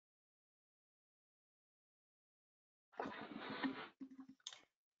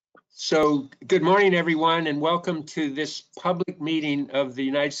So good morning, everyone, and welcome to this public meeting of the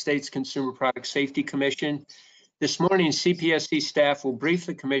United States Consumer Product Safety Commission. This morning, CPSC staff will brief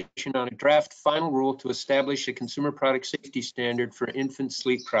the Commission on a draft final rule to establish a consumer product safety standard for infant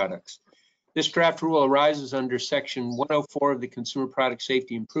sleep products. This draft rule arises under Section 104 of the Consumer Product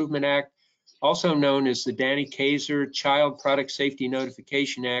Safety Improvement Act, also known as the Danny Kaiser Child Product Safety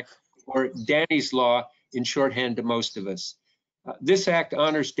Notification Act, or Danny's Law in shorthand to most of us. This act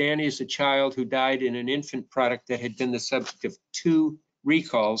honors Danny as a child who died in an infant product that had been the subject of 2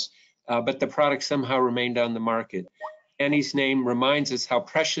 recalls, but the product somehow remained on the market. Danny's name reminds us how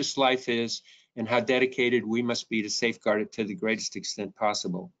precious life is and how dedicated we must be to safeguard it to the greatest extent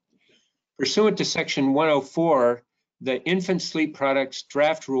possible. Pursuant to Section 104, the infant sleep products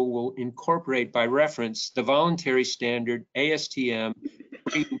draft rule will incorporate by reference the voluntary standard ASTM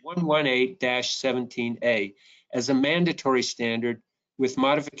 118-17A as a mandatory standard with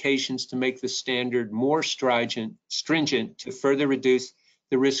modifications to make the standard more stringent to further reduce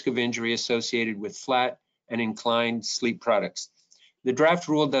the risk of injury associated with flat and inclined sleep products. The draft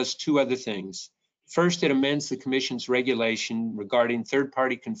rule does 2 other things. First, it amends the Commission's regulation regarding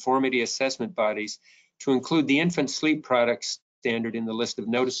third-party conformity assessment bodies to include the infant sleep products standard in the list of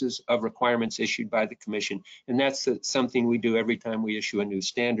notices of requirements issued by the Commission, and that's something we do every time we issue a new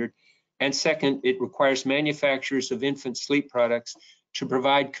standard. And second, it requires manufacturers of infant sleep products to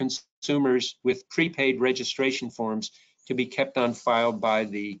provide consumers with prepaid registration forms to be kept on file by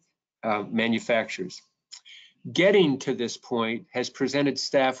the manufacturers. Getting to this point has presented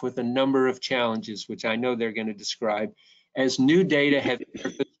staff with a number of challenges, which I know they're going to describe, as new data have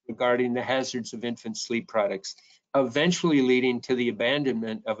surfaced regarding the hazards of infant sleep products, eventually leading to the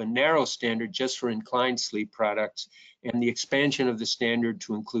abandonment of a narrow standard just for inclined sleep products and the expansion of the standard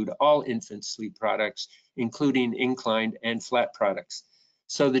to include all infant sleep products, including inclined and flat products.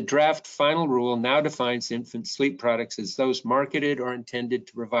 So the draft final rule now defines infant sleep products as those marketed or intended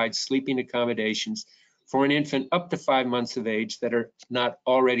to provide sleeping accommodations for an infant up to 5 months of age that are not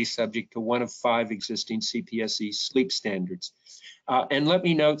already subject to one of 5 existing CPSC sleep standards. And let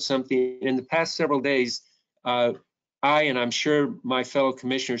me note something. In the past several days, I, and I'm sure my fellow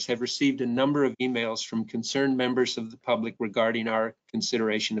commissioners, have received a number of emails from concerned members of the public regarding our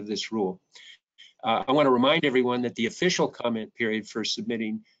consideration of this rule. I want to remind everyone that the official comment period for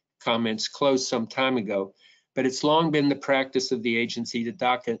submitting comments closed some time ago, but it's long been the practice of the agency to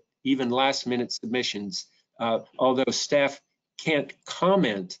docket even last-minute submissions, although staff can't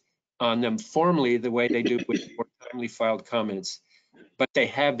comment on them formally the way they do with more timely filed comments, but they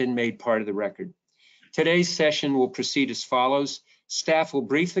have been made part of the record. Today's session will proceed as follows. Staff will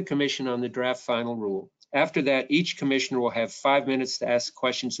brief the Commission on the draft final rule. After that, each commissioner will have 5 minutes to ask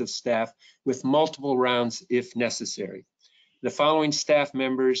questions of staff with multiple rounds if necessary. The following staff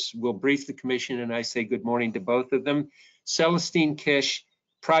members will brief the Commission, and I say good morning to both of them. Celestine Kish,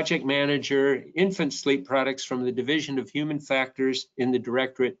 Project Manager, Infant Sleep Products from the Division of Human Factors in the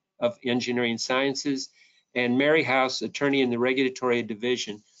Directorate of Engineering Sciences, and Mary House, Attorney in the Regulatory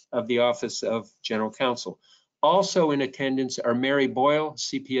Division of the Office of General Counsel. Also in attendance are Mary Boyle,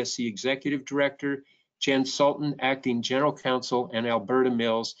 CPSC Executive Director, Jen Sultan, Acting General Counsel, and Alberta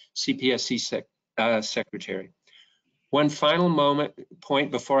Mills, CPSC Secretary. One final point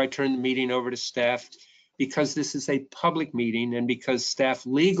before I turn the meeting over to staff, because this is a public meeting and because staff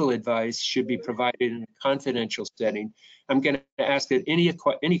legal advice should be provided in a confidential setting, I'm going to ask that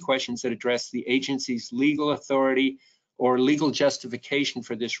any questions that address the agency's legal authority or legal justification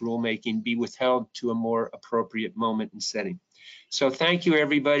for this rulemaking be withheld to a more appropriate moment and setting. So thank you,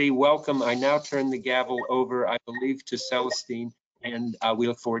 everybody. Welcome. I now turn the gavel over, I believe, to Celestine, and we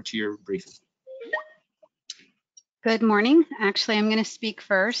look forward to your briefing. Good morning. Actually, I'm going to speak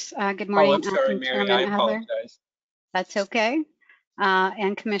first. Good morning. Oh, I'm sorry, Mary. I apologize. That's okay.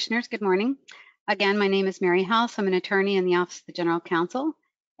 And commissioners, good morning. Again, my name is Mary House. I'm an attorney in the Office of the General Counsel.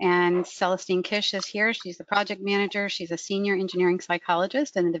 And Celestine Kish is here. She's the project manager. She's a senior engineering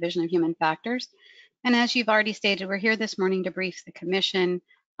psychologist in the Division of Human Factors. And as you've already stated, we're here this morning to brief the Commission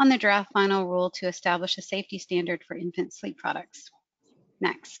on the draft final rule to establish a safety standard for infant sleep products.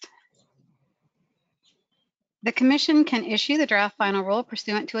 Next. The Commission can issue the draft final rule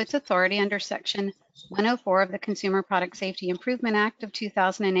pursuant to its authority under Section 104 of the Consumer Product Safety Improvement Act of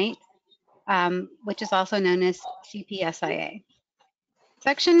 2008, which is also known as CPSIA.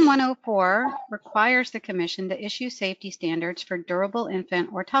 Section 104 requires the Commission to issue safety standards for durable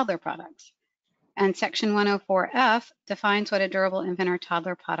infant or toddler products. And Section 104F defines what a durable infant or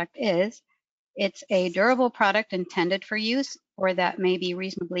toddler product is. It's a durable product intended for use or that may be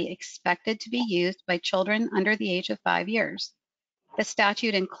reasonably expected to be used by children under the age of 5 years. The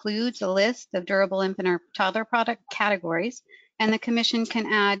statute includes a list of durable infant or toddler product categories, and the Commission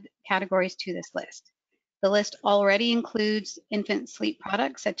can add categories to this list. The list already includes infant sleep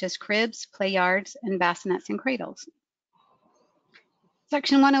products such as cribs, play yards, and bassinets and cradles.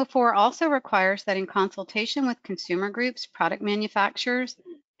 Section 104 also requires that in consultation with consumer groups, product manufacturers,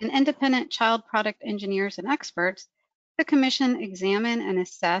 and independent child product engineers and experts, the Commission examine and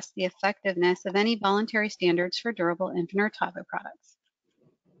assess the effectiveness of any voluntary standards for durable infant or toddler products.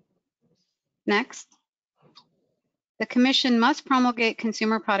 Next, the Commission must promulgate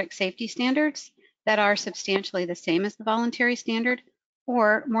consumer product safety standards that are substantially the same as the voluntary standard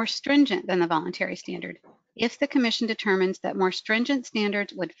or more stringent than the voluntary standard if the Commission determines that more stringent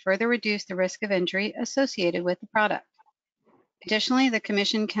standards would further reduce the risk of injury associated with the product. Additionally, the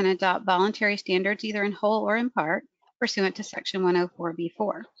Commission can adopt voluntary standards either in whole or in part pursuant to Section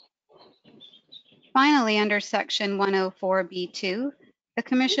 104(b)(4). Finally, under Section 104(b)(2), the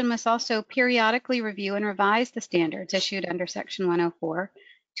Commission must also periodically review and revise the standards issued under Section 104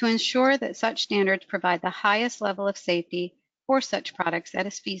 to ensure that such standards provide the highest level of safety for such products that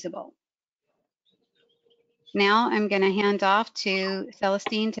is feasible. Now I'm going to hand off to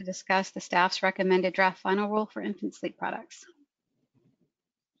Celestine to discuss the staff's recommended draft final rule for infant sleep products.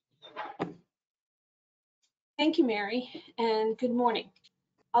 Thank you, Mary, and good morning.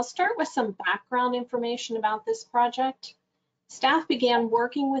 I'll start with some background information about this project. Staff began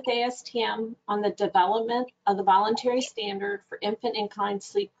working with ASTM on the development of the voluntary standard for infant inclined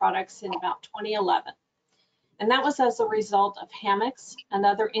sleep products in about 2011. And that was as a result of hammocks and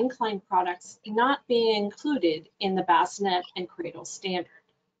other inclined products not being included in the bassinet and cradle standard.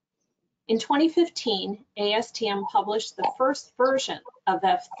 In 2015, ASTM published the first version of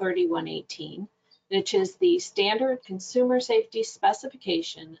F3118, which is the standard consumer safety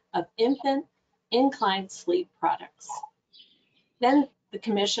specification of infant inclined sleep products. Then the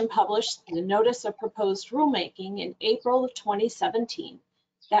Commission published the Notice of Proposed Rulemaking in April of 2017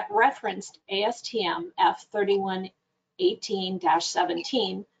 that referenced ASTM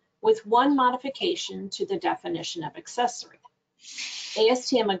F3118-17 with one modification to the definition of accessory.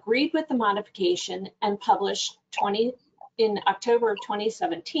 ASTM agreed with the modification and published in October of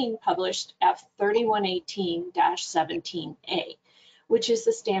 2017, published F3118-17A, which is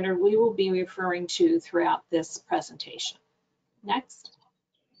the standard we will be referring to throughout this presentation. Next.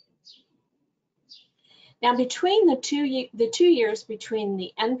 Now, between the two years between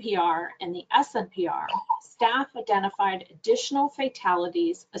the NPR and the SNPR, staff identified additional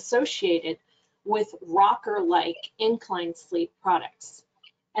fatalities associated with rocker-like inclined sleep products,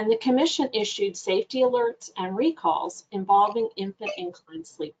 and the Commission issued safety alerts and recalls involving infant inclined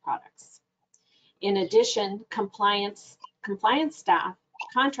sleep products. In addition, compliance staff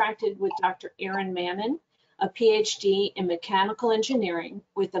contracted with Dr. Erin Mannon, a PhD in mechanical engineering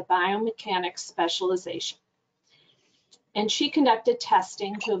with a biomechanics specialization. And she conducted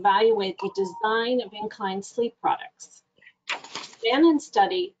testing to evaluate the design of inclined sleep products. Mannon's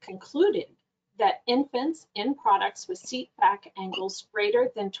study concluded that infants in products with seat back angles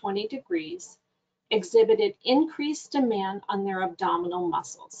greater than 20 degrees exhibited increased demand on their abdominal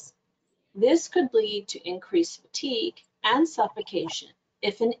muscles. This could lead to increased fatigue and suffocation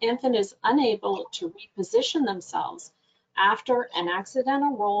if an infant is unable to reposition themselves after an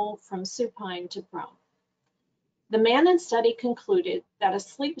accidental roll from supine to prone. The Mannon study concluded that a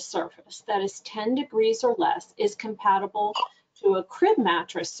sleep surface that is 10 degrees or less is compatible to a crib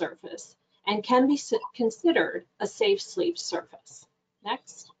mattress surface and can be considered a safe sleep surface.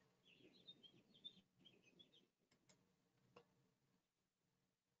 Next.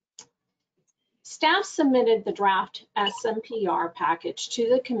 Staff submitted the draft SNPR package to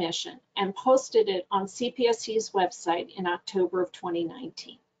the Commission and posted it on CPSC's website in October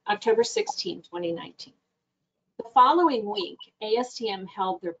 16, 2019. The following week, ASTM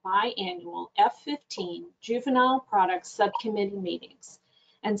held their biannual F15 Juvenile Products Subcommittee meetings,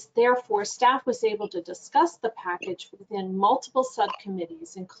 and therefore staff was able to discuss the package within multiple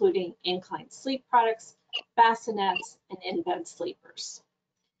subcommittees, including inclined sleep products, bassinets, and in-bed sleepers.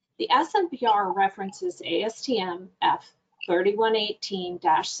 The SNPR references ASTM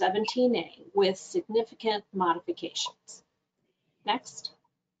F3118-17A with significant modifications. Next.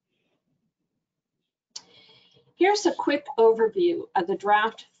 Here's a quick overview of the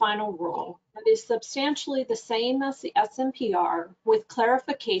draft final rule that is substantially the same as the SNPR with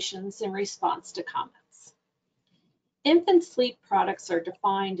clarifications in response to comments. Infant sleep products are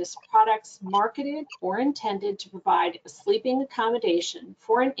defined as products marketed or intended to provide a sleeping accommodation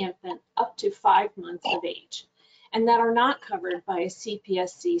for an infant up to 5 months of age, and that are not covered by a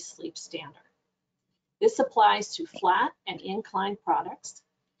CPSC sleep standard. This applies to flat and inclined products,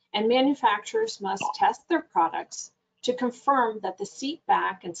 and manufacturers must test their products to confirm that the seat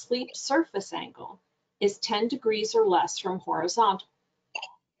back and sleep surface angle is 10 degrees or less from horizontal.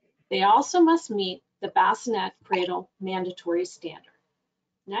 They also must meet the bassinet cradle mandatory standard.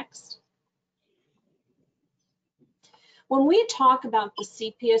 Next. When we talk about the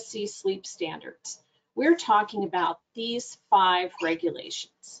CPSC sleep standards, we're talking about these 5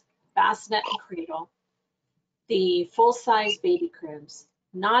 regulations: bassinet and cradle, the full-size baby cribs,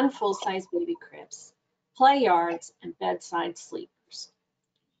 non-full-size baby cribs, play yards, and bedside sleepers.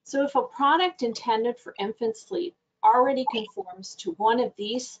 So if a product intended for infant sleep already conforms to one of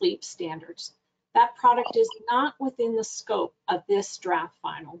these sleep standards, that product is not within the scope of this draft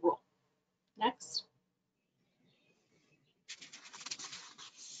final rule. Next.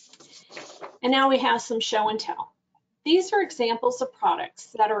 And now we have some show and tell. These are examples of products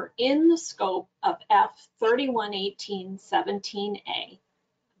that are in the scope of F311817A,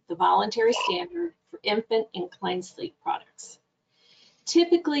 the voluntary standard for infant inclined sleep products.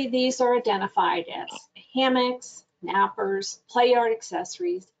 Typically, these are identified as hammocks, nappers, play yard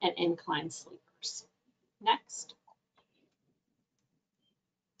accessories, and inclined sleepers. Next.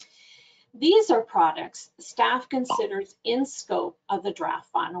 These are products staff considers in scope of the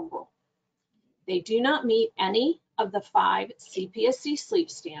draft final rule. They do not meet any of the 5 CPSC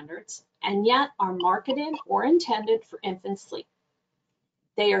sleep standards and yet are marketed or intended for infant sleep.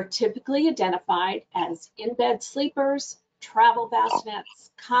 They are typically identified as in-bed sleepers, travel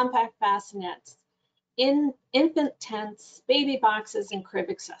bassinets, compact bassinets, infant tents, baby boxes, and crib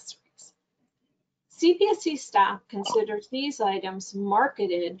accessories. CPSC staff considers these items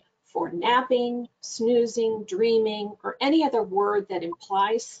marketed for napping, snoozing, dreaming, or any other word that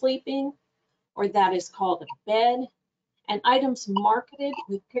implies sleeping or that is called a bed, and items marketed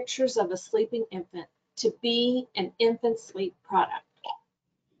with pictures of a sleeping infant to be an infant sleep product.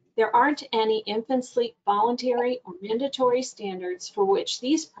 There aren't any infant sleep voluntary or mandatory standards for which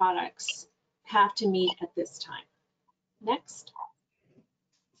these products have to meet at this time. Next.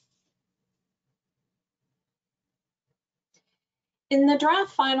 In the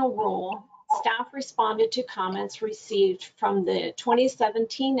draft final rule, staff responded to comments received from the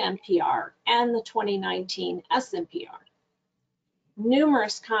 2017 NPR and the 2019 SNPR.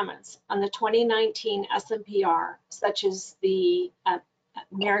 Numerous comments on the 2019 SNPR, such as the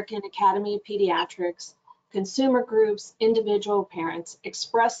American Academy of Pediatrics, consumer groups, individual parents,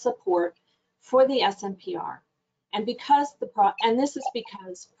 expressed support for the SNPR. And this is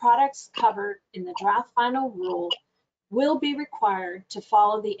because products covered in the draft final rule will be required to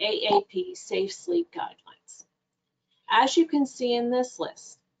follow the AAP Safe Sleep Guidelines. As you can see in this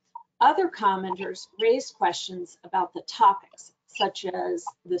list, other commenters raised questions about the topics, such as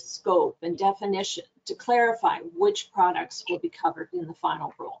the scope and definition, to clarify which products will be covered in the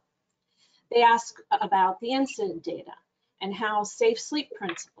final rule. They asked about the incident data and how safe sleep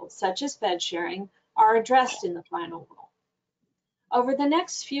principles, such as bed sharing, are addressed in the final rule. Over the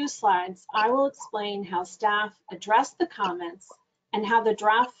next few slides, I will explain how staff addressed the comments and how the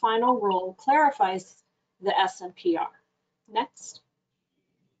draft final rule clarifies the SNPR. Next.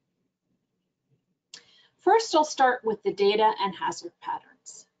 First, I'll start with the data and hazard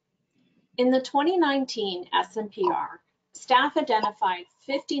patterns. In the 2019 SNPR, staff identified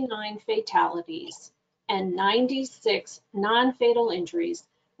 59 fatalities and 96 non-fatal injuries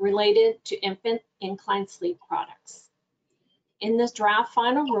related to infant inclined sleep products. In this draft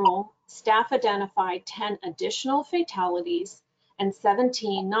final rule, staff identified 10 additional fatalities and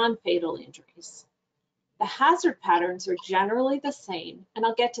 17 non-fatal injuries. The hazard patterns are generally the same, and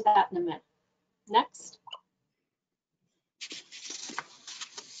I'll get to that in a minute. Next.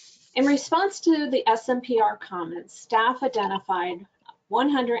 In response to the SNPR comments, staff identified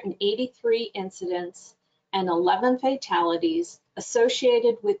 183 incidents and 11 fatalities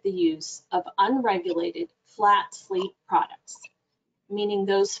associated with the use of unregulated flat sleep products, meaning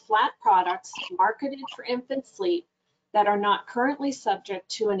those flat products marketed for infant sleep that are not currently subject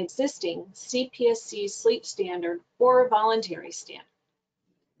to an existing CPSC sleep standard or a voluntary standard.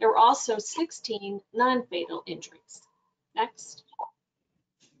 There were also 16 non-fatal injuries. Next.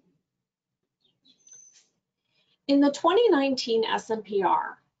 In the 2019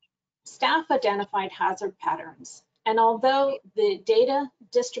 SNPR, staff identified hazard patterns, and although the data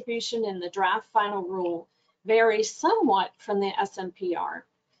distribution in the draft final rule varies somewhat from the SNPR,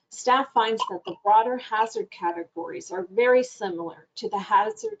 staff finds that the broader hazard categories are very similar to the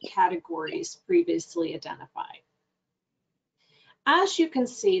hazard categories previously identified. As you can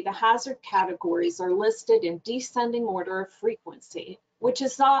see, the hazard categories are listed in descending order of frequency, which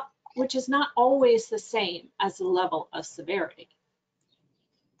is which is not always the same as the level of severity.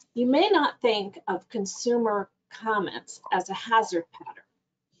 You may not think of consumer comments as a hazard pattern.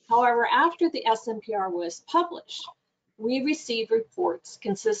 However, after the SNPR was published, we received reports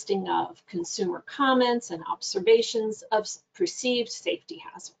consisting of consumer comments and observations of perceived safety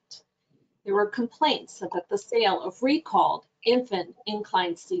hazards. There were complaints about the sale of recalled infant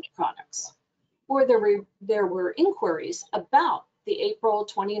inclined sleep products, or there were inquiries about the April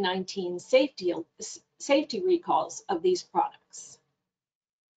 2019 safety recalls of these products.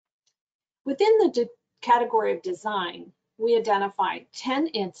 Within the category of design, we identified 10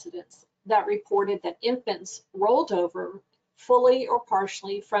 incidents that reported that infants rolled over fully or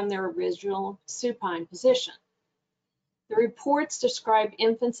partially from their original supine position. The reports described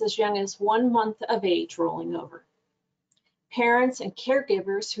infants as young as 1 month of age rolling over. Parents and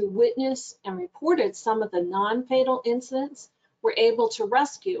caregivers who witnessed and reported some of the non-fatal incidents were able to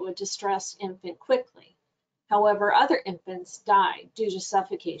rescue a distressed infant quickly. However, other infants died due to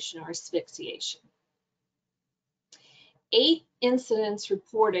suffocation or asphyxiation. 8 incidents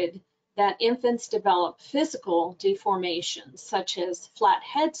reported that infants developed physical deformations such as flat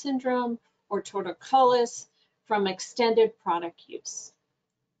head syndrome or torticollis from extended product use.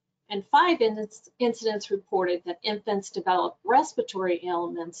 And 5 incidents reported that infants developed respiratory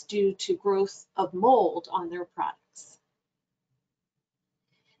ailments due to growth of mold on their products.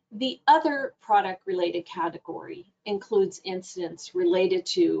 The other product-related category includes incidents related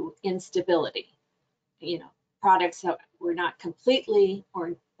to instability. Products that were not completely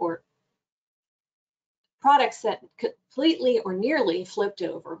or products that completely or nearly flipped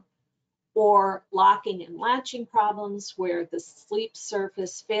over, or locking and latching problems where the sleep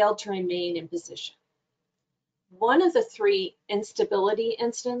surface failed to remain in position. One of the 3 instability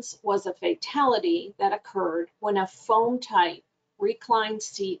incidents was a fatality that occurred when a foam-type reclined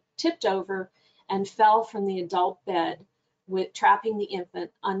seat tipped over and fell from the adult bed, trapping the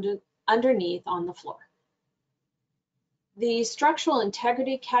infant underneath on the floor. The structural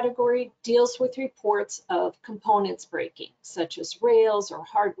integrity category deals with reports of components breaking, such as rails or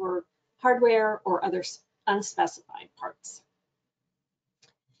hardware or other unspecified parts.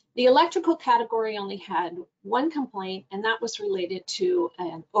 The electrical category only had 1 complaint, and that was related to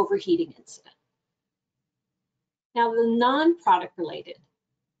an overheating incident. Now, the non-product related,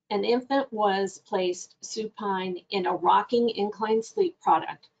 an infant was placed supine in a rocking inclined sleep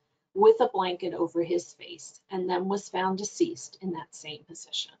product with a blanket over his face, and then was found deceased in that same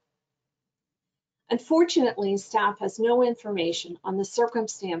position. Unfortunately, staff has no information on the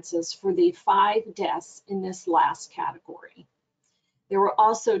circumstances for the 5 deaths in this last category. There were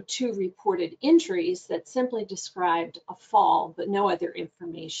also 2 reported injuries that simply described a fall, but no other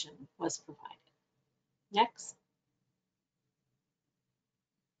information was provided. Next.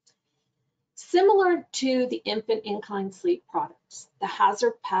 Similar to the infant inclined sleep products, the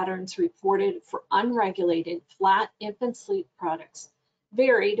hazard patterns reported for unregulated flat infant sleep products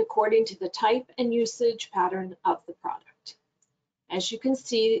varied according to the type and usage pattern of the product. As you can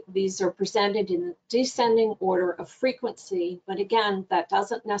see, these are presented in descending order of frequency, but again, that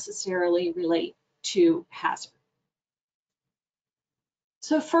doesn't necessarily relate to hazard.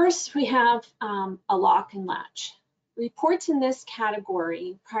 So first we have a lock and latch. Reports in this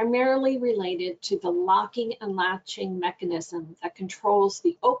category primarily related to the locking and latching mechanism that controls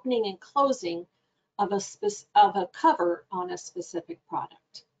the opening and closing of a cover on a specific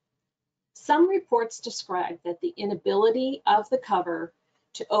product. Some reports describe that the inability of the cover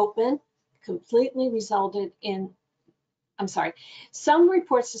to open completely resulted in, some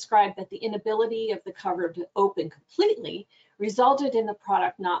reports describe that the inability of the cover to open completely resulted in the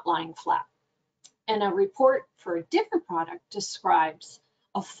product not lying flat. And a report for a different product describes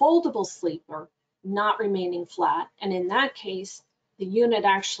a foldable sleeper not remaining flat, and in that case, the unit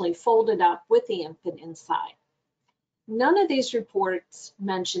actually folded up with the infant inside. None of these reports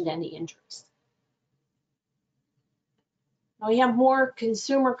mentioned any injuries. Now we have more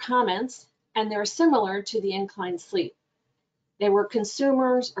consumer comments, and they're similar to the inclined sleep. They were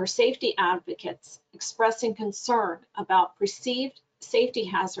consumers or safety advocates expressing concern about perceived safety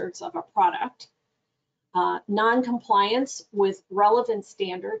hazards of a product, non-compliance with relevant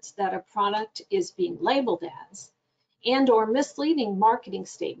standards that a product is being labeled as, and or misleading marketing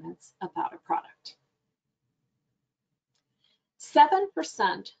statements about a product.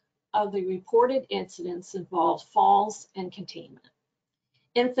 7% of the reported incidents involved falls and containment.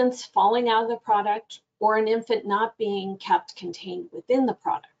 Infants falling out of the product or an infant not being kept contained within the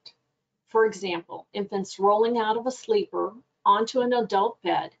product. For example, infants rolling out of a sleeper onto an adult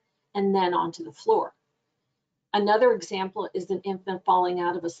bed and then onto the floor. Another example is an infant falling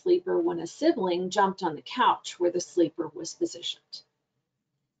out of a sleeper when a sibling jumped on the couch where the sleeper was positioned.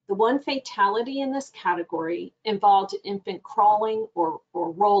 The one fatality in this category involved an infant crawling or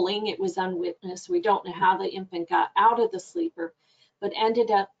rolling. It was unwitnessed. We don't know how the infant got out of the sleeper, but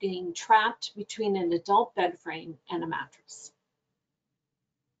ended up being trapped between an adult bed frame and a mattress.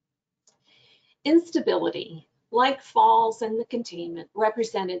 Instability, like falls and the containment,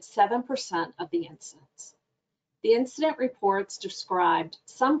 represented 7% of the incidents. The incident reports described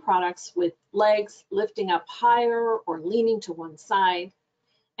some products with legs lifting up higher or leaning to one side,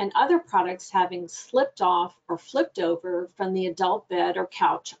 and other products having slipped off or flipped over from the adult bed or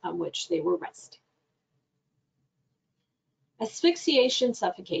couch on which they were resting. Asphyxiation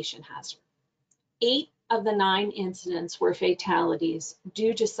suffocation hazard. 8 of the 9 incidents were fatalities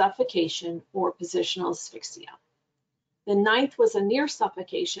due to suffocation or positional asphyxia. The 9th was a near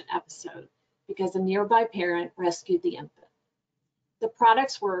suffocation episode because a nearby parent rescued the infant. The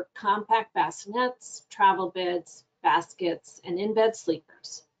products were compact bassinets, travel beds, baskets, and in-bed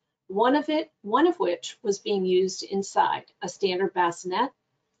sleepers, one of which was being used inside a standard bassinet,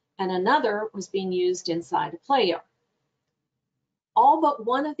 and another was being used inside a play yard. All but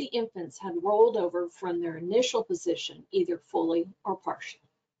one of the infants had rolled over from their initial position, either fully or partially.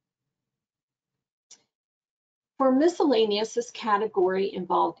 For miscellaneous, this category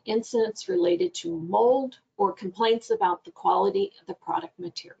involved incidents related to mold or complaints about the quality of the product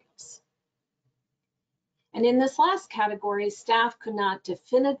materials. And in this last category, staff could not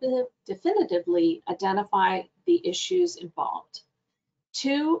definitively identify the issues involved.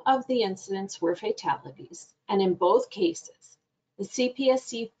 2 of the incidents were fatalities, and in both cases, the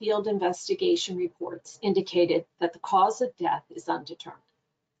CPSC field investigation reports indicated that the cause of death is undetermined.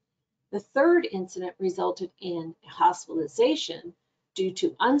 The 3rd incident resulted in hospitalization due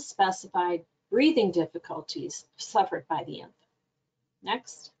to unspecified breathing difficulties suffered by the infant.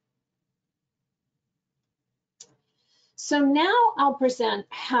 Next. So now I'll present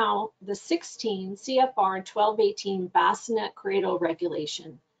how the 16 CFR 1218 bassinet cradle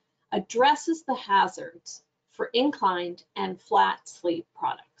regulation addresses the hazards for inclined and flat sleep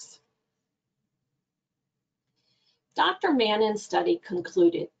products. Dr. Mannon's study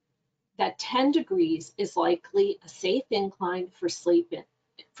concluded that 10 degrees is likely a safe incline for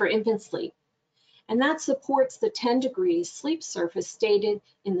infant sleep, and that supports the 10 degrees sleep surface stated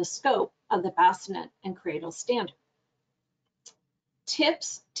in the scope of the bassinet and cradle standard.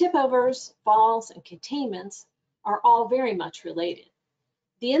 Tip-overs, falls, and containments are all very much related.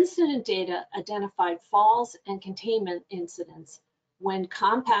 The incident data identified falls and containment incidents when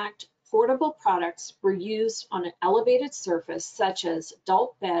compact portable products were used on an elevated surface such as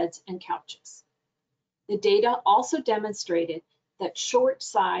adult beds and couches. The data also demonstrated that short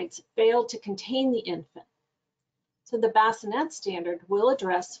sides failed to contain the infant. So the bassinet standard will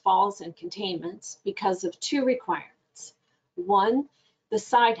address falls and containments because of 2 requirements. 1, the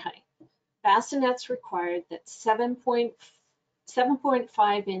side height. Bassinets required that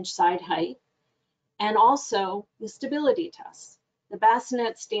 7.5-inch side height, and also the stability test. The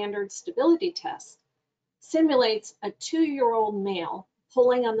bassinet standard stability test simulates a 2-year-old male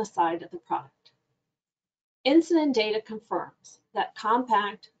pulling on the side of the product. Incident data confirms that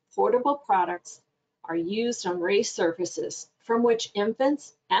compact portable products are used on raised surfaces from which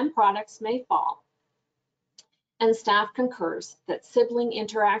infants and products may fall, and staff concurs that sibling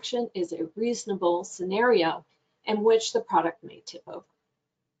interaction is a reasonable scenario in which the product may tip over.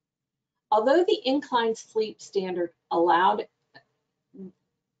 Although the inclined sleep standard allowed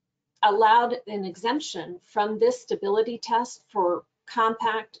an exemption from this stability test for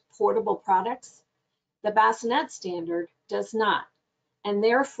compact portable products, the bassinet standard does not, and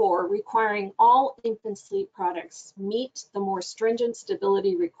therefore requiring all infant sleep products meet the more stringent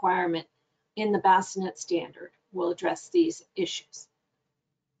stability requirement in the bassinet standard will address these issues.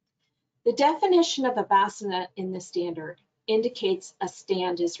 The definition of a bassinet in the standard indicates a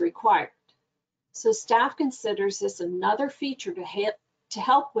stand is required. So staff considers this another feature to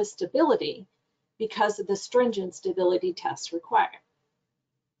help with stability because of the stringent stability tests required.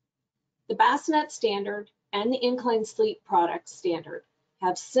 The bassinet standard and the inclined sleep product standard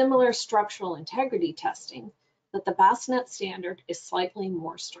have similar structural integrity testing, but the bassinet standard is slightly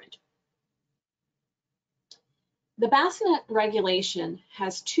more stringent. The bassinet regulation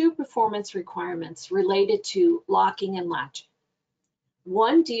has 2 performance requirements related to locking and latching.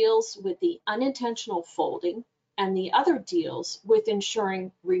 One deals with the unintentional folding, and the other deals with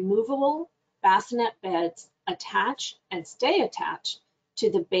ensuring removable bassinet beds attach and stay attached to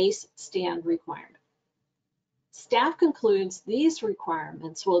the base stand requirement. Staff concludes these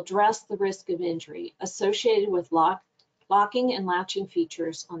requirements will address the risk of injury associated with locking and latching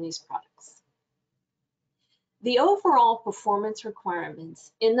features on these products. The overall performance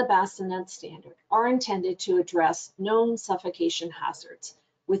requirements in the bassinet standard are intended to address known suffocation hazards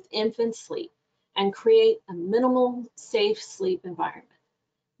with infant sleep and create a minimal safe sleep environment.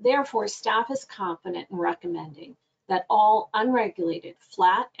 Therefore, staff is confident in recommending that all unregulated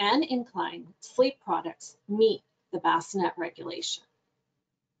flat and incline sleep products meet the bassinet regulation.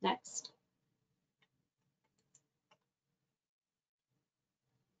 Next.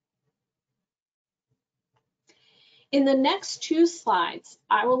 In the next 2 slides,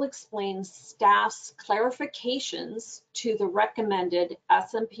 I will explain staff's clarifications to the recommended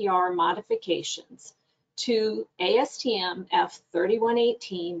SNPR modifications to ASTM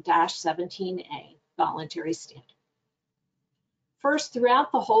F3118-17A voluntary standard. First,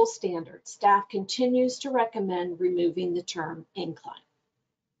 throughout the whole standard, staff continues to recommend removing the term incline.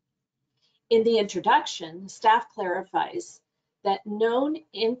 In the introduction, staff clarifies that known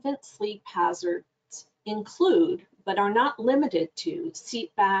infant sleep hazards include, but are not limited to,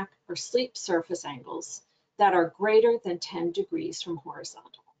 seat back or sleep surface angles that are greater than 10 degrees from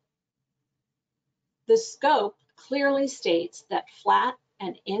horizontal. The scope clearly states that flat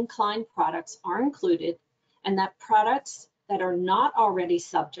and inclined products are included and that products that are not already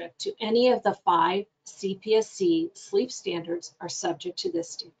subject to any of the 5 CPSC sleep standards are subject to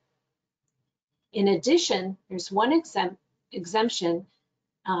this standard. In addition, there's one exemption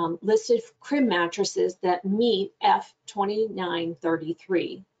listed for crib mattresses that meet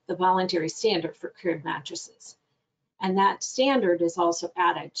F2933, the voluntary standard for crib mattresses. And that standard is also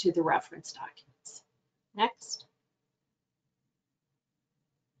added to the reference documents. Next.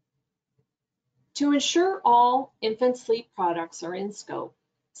 To ensure all infant sleep products are in scope,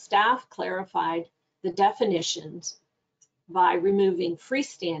 staff clarified the definitions by removing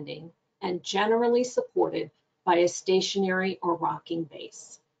freestanding and generally supported by a stationary or rocking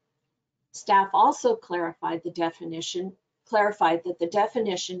base. Staff also clarified that the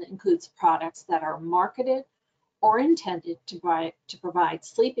definition includes products that are marketed or intended to provide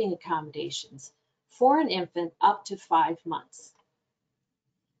sleeping accommodations for an infant up to 5 months.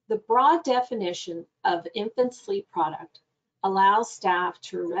 The broad definition of infant sleep product allows staff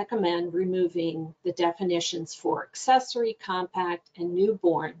to recommend removing the definitions for accessory, compact, and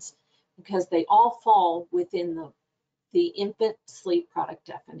newborns because they all fall within the infant sleep product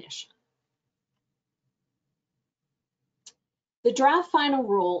definition. The draft final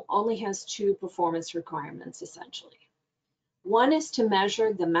rule only has 2 performance requirements, essentially. One is to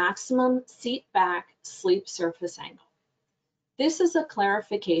measure the maximum seat back sleep surface angle. This is a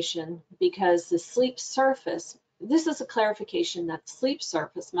clarification because this is a clarification that the sleep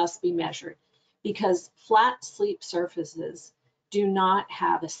surface must be measured because flat sleep surfaces do not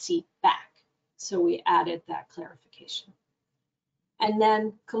have a seat back. So we added that clarification. And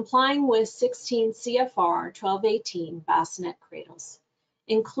then complying with 16 CFR 1218 bassinet cradles,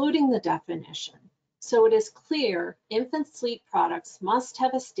 including the definition. So it is clear infant sleep products must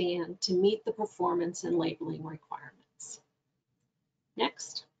have a stand to meet the performance and labeling requirements.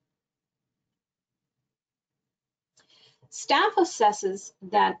 Next. Staff assesses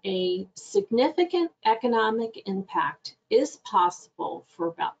that a significant economic impact is possible for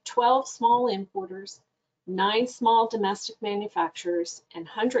about 12 small importers, 9 small domestic manufacturers, and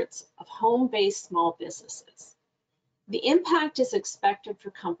hundreds of home-based small businesses. The impact is expected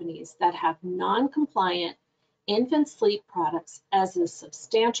for companies that have non-compliant infant sleep products as a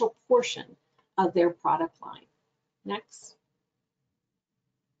substantial portion of their product line. Next.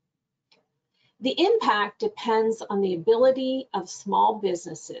 The impact depends on the ability of small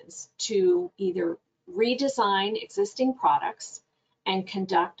businesses to either redesign existing products and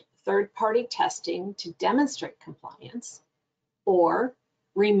conduct third-party testing to demonstrate compliance, or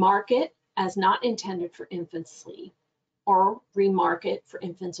remarket as not intended for infant sleep, or remarket for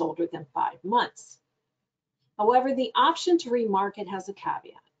infants older than 5 months. However, the option to remarket has a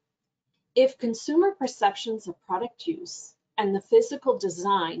caveat. If consumer perceptions of product use and the physical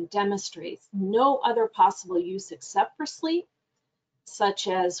design demonstrates no other possible use except for sleep, such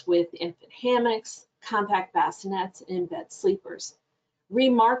as with infant hammocks, compact bassinets, and in-bed sleepers,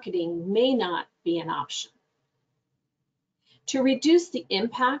 remarketing may not be an option. To reduce the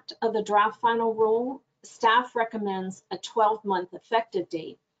impact of the draft final rule, staff recommends a 12-month effective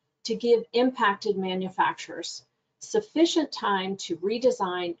date to give impacted manufacturers sufficient time to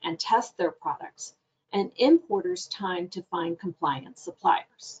redesign and test their products, and importers time to find compliant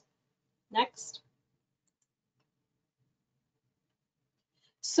suppliers. Next.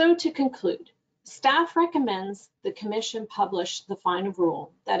 So to conclude, Staff recommends the Commission publish the final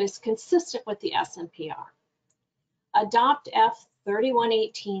rule that is consistent with the SNPR. Adopt F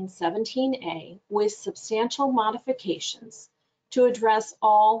 3118-17A with substantial modifications to address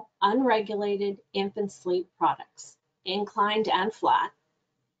all unregulated infant sleep products, inclined and flat,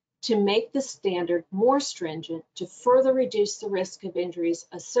 to make the standard more stringent to further reduce the risk of injuries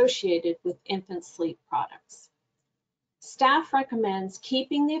associated with infant sleep products. Staff recommends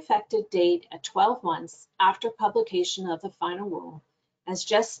keeping the effective date at 12 months after publication of the final rule, as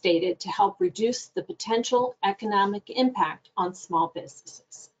just stated, to help reduce the potential economic impact on small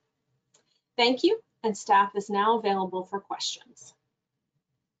businesses. Thank you, and staff is now available for questions.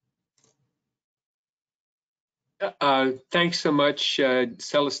 Thanks so much,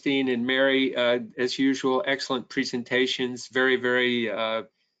 Celestine and Mary. As usual, excellent presentations, very, very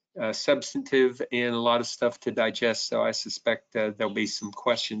substantive and a lot of stuff to digest. So I suspect there'll be some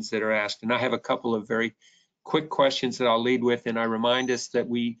questions that are asked. And I have a couple of very quick questions that I'll lead with. And I remind us that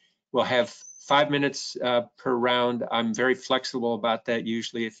we will have 5 minutes per round. I'm very flexible about that.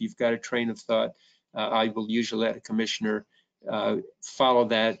 Usually, if you've got a train of thought, I will usually let a commissioner follow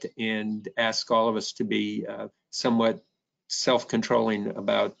that and ask all of us to be somewhat self-controlling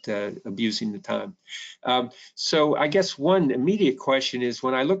about abusing the time. So I guess one immediate question is,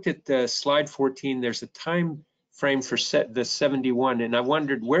 when I looked at slide 14, there's a time frame for the 71, and I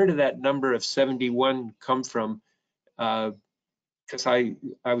wondered, where did that number of 71 come from? Because I'm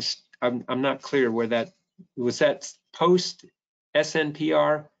not clear where that was. That post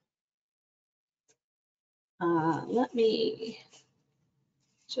SNPR? Let me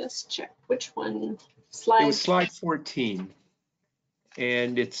just check which one. Slide. It was slide 14,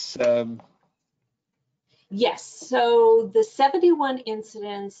 and it's yes. So the 71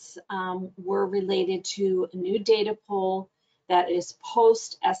 incidents were related to a new data pool that is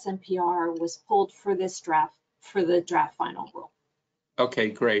post SNPR, was pulled for this draft, for the draft final rule. Okay,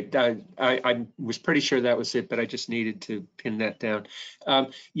 great. I was pretty sure that was it, but I just needed to pin that down.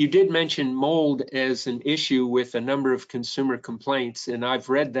 You did mention mold as an issue with a number of consumer complaints, and I've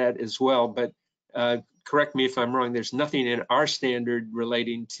read that as well, but correct me if I'm wrong, there's nothing in our standard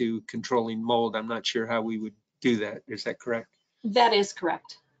relating to controlling mold. I'm not sure how we would do that. Is that correct? That is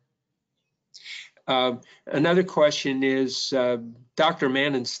correct. Another question is, Dr.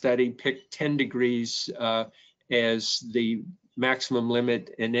 Mannon's study picked 10 degrees as the maximum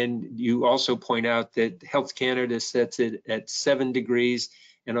limit, and then you also point out that Health Canada sets it at 7 degrees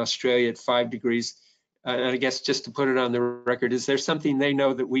and Australia at 5 degrees. And I guess just to put it on the record, is there something they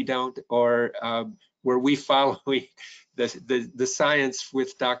know that we don't, or were we following the science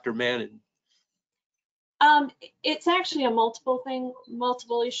with Dr. Mannon? It's actually a multiple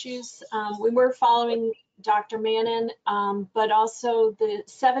issues. We were following Dr. Mannon, but also the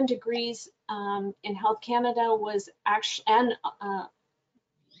 7 degrees in Health Canada was actually, and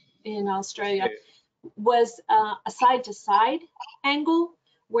in Australia, was a side-to-side angle,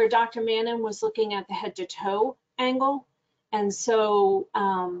 where Dr. Mannon was looking at the head-to-toe angle. And so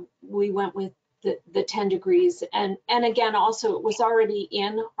we went with the 10 degrees. And again, also, it was already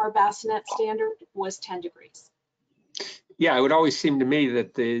in our bassinet standard, was 10 degrees. Yeah, it would always seem to me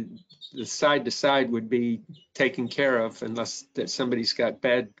that the side-to-side would be taken care of unless that somebody's got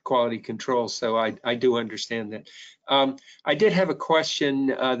bad quality control. So I do understand that. I did have a question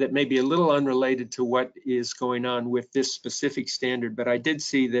that may be a little unrelated to what is going on with this specific standard, but I did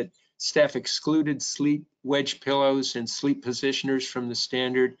see that staff excluded sleep wedge pillows and sleep positioners from the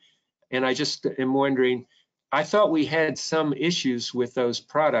standard. And I just am wondering, I thought we had some issues with those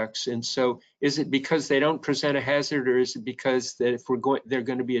products. And so is it because they don't present a hazard, or is it because that if they're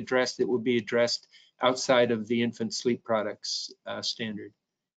going to be addressed, it will be addressed outside of the infant sleep products standard?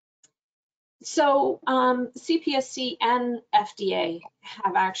 So CPSC and FDA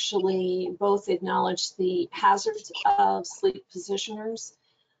have actually both acknowledged the hazards of sleep positioners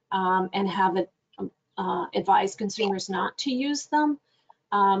and have advised consumers not to use them.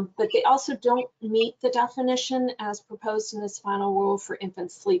 But they also don't meet the definition as proposed in this final rule for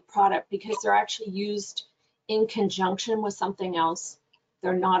infant sleep product, because they're actually used in conjunction with something else.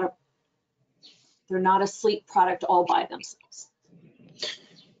 They're not a sleep product all by themselves.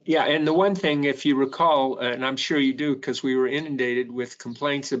 Yeah, and the one thing, if you recall, and I'm sure you do, because we were inundated with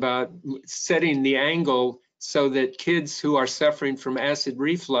complaints about setting the angle so that kids who are suffering from acid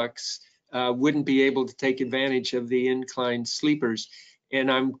reflux wouldn't be able to take advantage of the inclined sleepers.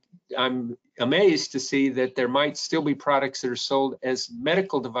 And I'm amazed to see that there might still be products that are sold as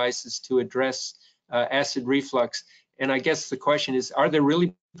medical devices to address acid reflux. And I guess the question is, are there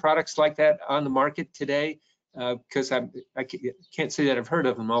really products like that on the market today? because I can't say that I've heard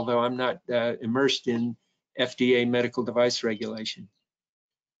of them, although I'm not immersed in FDA medical device regulation.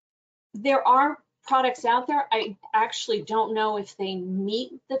 There are products out there. I actually don't know if they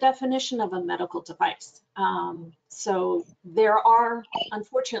meet the definition of a medical device. So there are,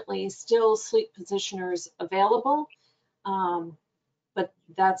 unfortunately, still sleep positioners available, but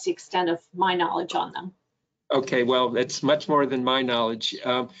that's the extent of my knowledge on them. Okay, well, it's much more than my knowledge.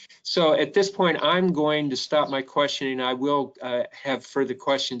 So at this point, I'm going to stop my questioning. I will have further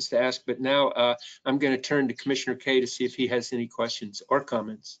questions to ask, but now I'm going to turn to Commissioner Kaye to see if he has any questions or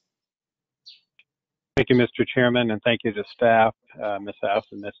comments. Thank you, Mr. Chairman, and thank you to staff, Ms. House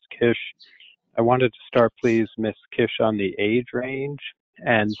and Ms. Kish. I wanted to start, please, Ms. Kish, on the age range.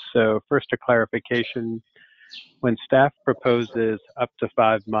 And so first, a clarification. When staff proposes up to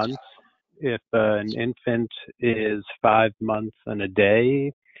 5 months, if an infant is 5 months and a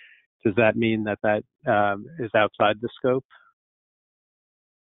day, does that mean that that is outside the scope?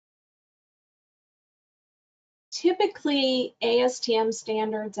 Typically, ASTM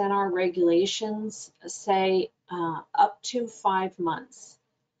standards and our regulations say up to 5 months.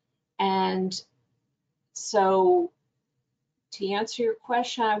 And so to answer your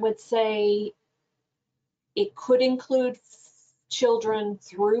question, I would say it could include children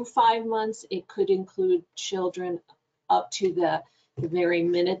through 5 months. It could include children up to the very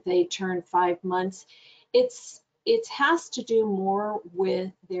minute they turn 5 months. It has to do more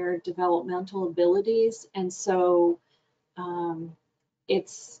with their developmental abilities, and so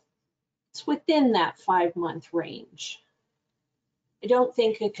it's within that 5 month range. I don't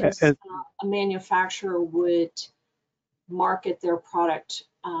think a manufacturer would market their product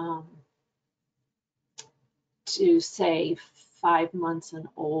to say 5 months and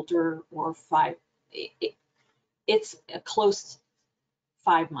older, or it's a close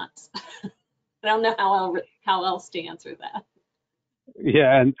 5 months. I don't know how else to answer that.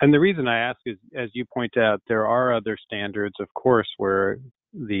 Yeah, and the reason I ask is, as you point out, there are other standards, of course, where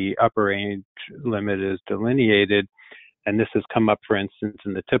the upper age limit is delineated. And this has come up, for instance,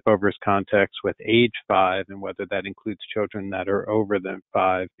 in the tip overs context with age 5, and whether that includes children that are over than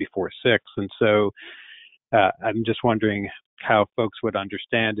 5 before 6. And so I'm just wondering how folks would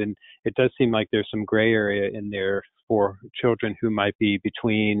understand. And it does seem like there's some gray area in there for children who might be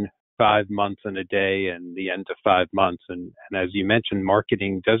between 5 months and a day and the end of 5 months. And as you mentioned,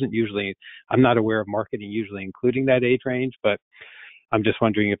 marketing doesn't usually, I'm not aware of marketing usually including that age range, but I'm just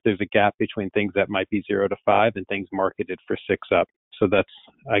wondering if there's a gap between things that might be 0 to 5 and things marketed for 6 up. So that's,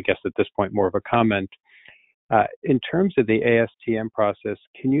 I guess, at this point, more of a comment. In terms of the ASTM process,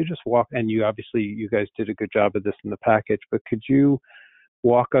 can you just walk, and you guys did a good job of this in the package, but could you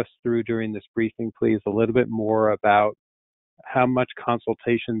walk us through during this briefing, please, a little bit more about how much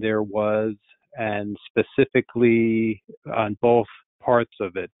consultation there was, and specifically on both parts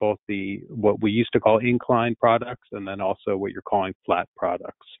of it, both what we used to call incline products and then also what you're calling flat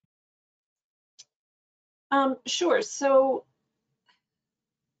products? Sure. So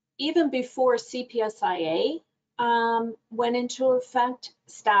even before CPSIA went into effect,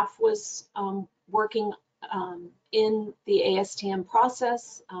 staff was working in the ASTM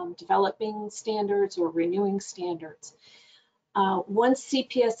process, developing standards or renewing standards. Once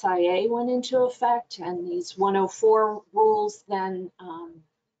CPSIA went into effect and these 104 rules, then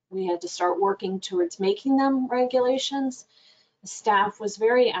we had to start working towards making them regulations. Staff was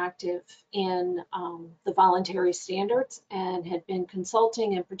very active in the voluntary standards and had been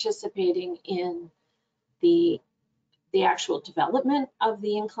consulting and participating in the actual development of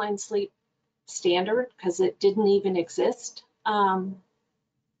the incline sleep standard, because it didn't even exist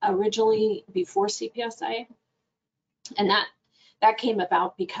originally before CPSIA. And that came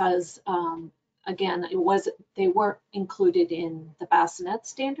about because, again, they weren't included in the bassinet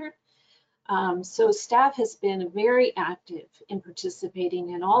standard. So staff has been very active in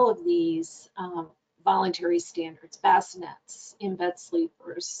participating in all of these voluntary standards: bassinets, in-bed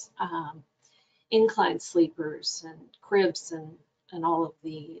sleepers, incline sleepers, and cribs, and all of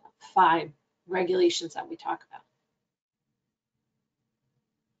the 5 regulations that we talk about.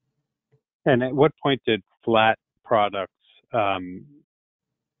 And at what point did flat products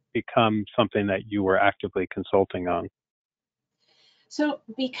become something that you were actively consulting on? So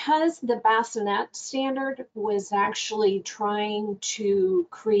because the bassinet standard was actually trying to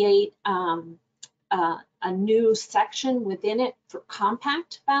create a new section within it for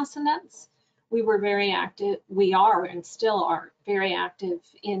compact bassinets, we were very active. We are and still are very active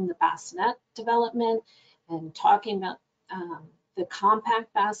in the bassinet development and talking about the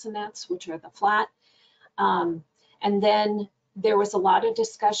compact bassinets, which are the flat. And then There was a lot of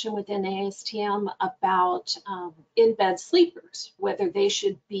discussion within ASTM about in-bed sleepers, whether they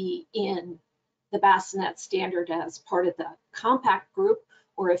should be in the bassinet standard as part of the compact group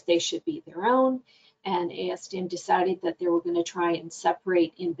or if they should be their own. And ASTM decided that they were going to try and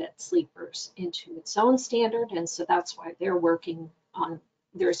separate in-bed sleepers into its own standard. And so that's why they're working on,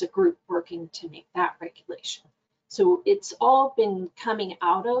 there's a group working to make that regulation. So it's all been coming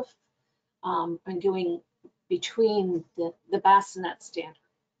out of and going between the bassinet standard.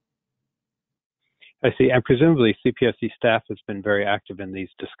 I see. And presumably CPSC staff has been very active in these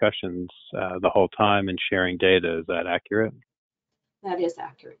discussions the whole time and sharing data. Is that accurate? That is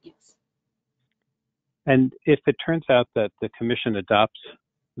accurate, yes. And if it turns out that the commission adopts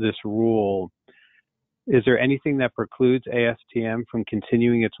this rule, is there anything that precludes ASTM from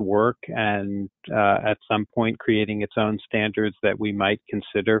continuing its work and at some point creating its own standards that we might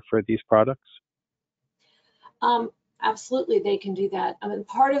consider for these products? Absolutely, they can do that. I mean,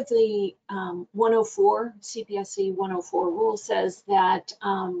 part of the 104, CPSC 104 rule says that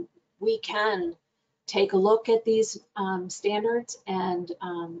we can take a look at these standards, and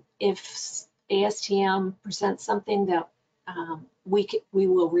if ASTM presents something that we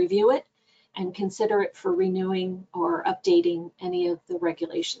will review it and consider it for renewing or updating any of the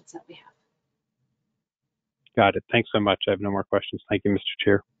regulations that we have. Got it. Thanks so much. I have no more questions. Thank you, Mr.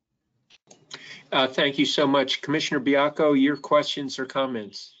 Chair. Thank you so much. Commissioner Biacco, your questions or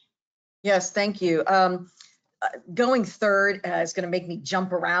comments? Yes, thank you. Going third is going to make me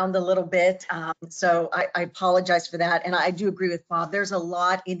jump around a little bit, so I apologize for that. And I do agree with Bob. There's a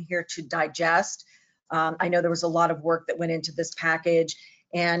lot in here to digest. I know there was a lot of work that went into this package,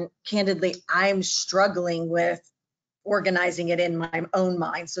 and candidly, I'm struggling with organizing it in my own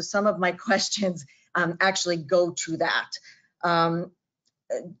mind. So some of my questions actually go to that.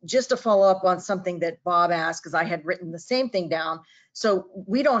 Just to follow up on something that Bob asked, because I had written the same thing down. So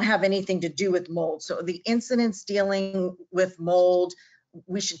we don't have anything to do with mold. So the incidents dealing with mold,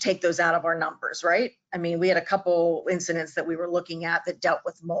 we should take those out of our numbers, right? I mean, we had a couple incidents that we were looking at that dealt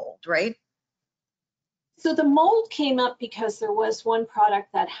with mold, right? So the mold came up because there was one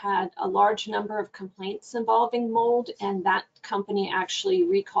product that had a large number of complaints involving mold, and that company actually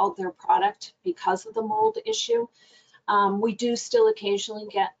recalled their product because of the mold issue. We do still occasionally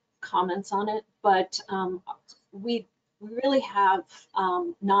get comments on it, but we really have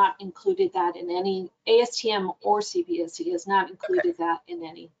not included that in any, ASTM or CPSC has not included that in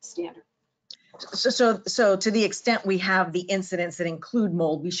any standard. So to the extent we have the incidents that include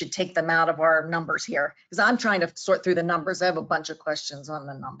mold, we should take them out of our numbers here, because I'm trying to sort through the numbers. I have a bunch of questions on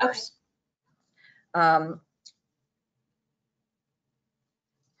the numbers. Okay.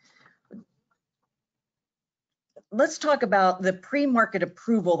 Let's talk about the pre-market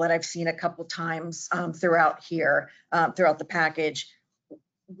approval that I've seen a couple times throughout here, throughout the package.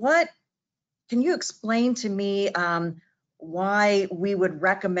 Can you explain to me why we would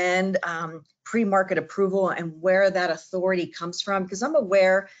recommend pre-market approval and where that authority comes from? Because I'm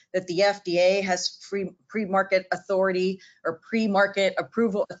aware that the FDA has pre-market authority or pre-market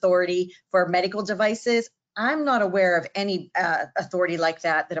approval authority for medical devices. I'm not aware of any authority like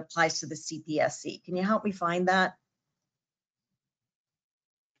that that applies to the CPSC. Can you help me find that?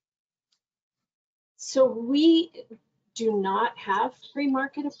 So we do not have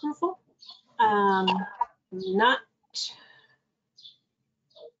pre-market approval. I'm not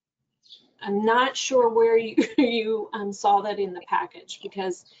sure where you saw that in the package,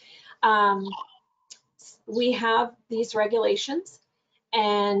 because we have these regulations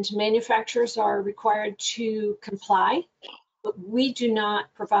and manufacturers are required to comply, but we do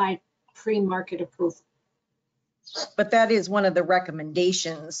not provide pre-market approval. But that is one of the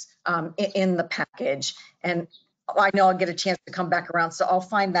recommendations in the package. And I know I'll get a chance to come back around, so I'll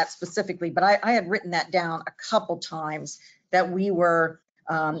find that specifically. But I had written that down a couple times, that we were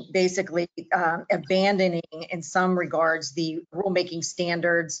basically abandoning, in some regards, the rulemaking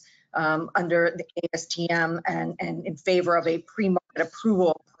standards under the ASTM and in favor of a pre-market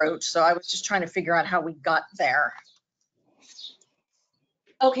approval approach. So I was just trying to figure out how we got there.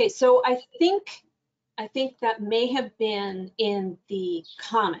 Okay, so I think that may have been in the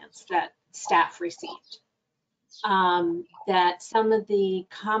comments that staff received. That some of the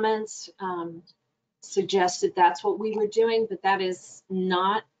comments suggested that's what we were doing, but that is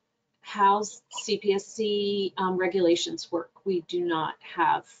not how CPSC regulations work. We do not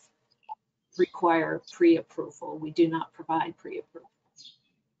require pre-approval. We do not provide pre-approval.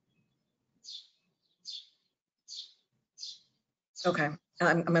 Okay.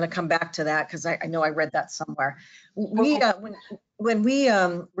 I'm going to come back to that because I know I read that somewhere. We when we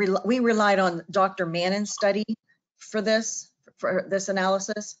relied on Dr. Mannon's study for this, for this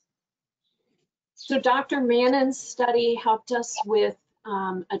analysis? So Dr. Mannon's study helped us with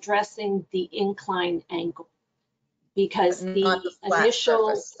addressing the incline angle, because But the not the flat initial,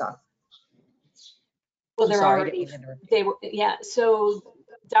 surface stuff. well, I'm they're sorry, I already, didn't mean to interrupt. they were, yeah. So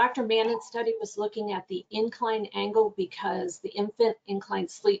Dr. Mannon's study was looking at the incline angle because the infant incline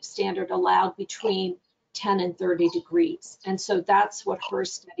sleep standard allowed between 10 and 30 degrees. And so that's what her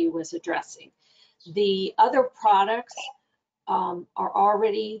study was addressing. The other products are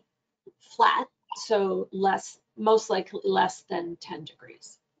already flat, so most likely less than 10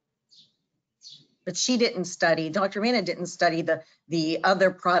 degrees. But she didn't study, Dr. Manna didn't study the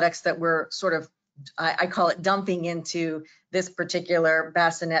other products that were sort of, I call it dumping into this particular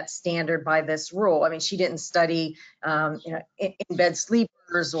bassinet standard by this rule. I mean, she didn't study, in bed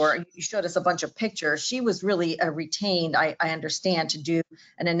sleepers, or you showed us a bunch of pictures. She was really retained, I understand, to do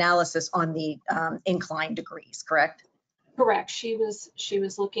an analysis on the incline degrees, correct? Correct. She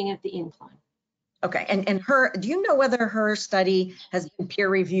was looking at the incline. Okay, and do you know whether her study has been peer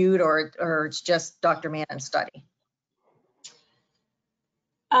reviewed or it's just Dr. Mannon's study?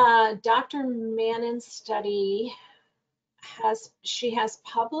 Dr. Mannon's study she has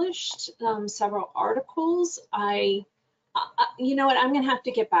published several articles. You know what, I'm gonna have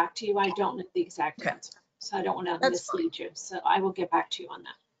to get back to you. I don't know the exact answer, so I don't want to mislead you. So I will get back to you on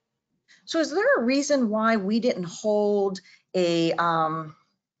that. So is there a reason why we didn't hold a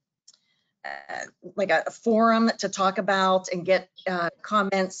like a forum to talk about and get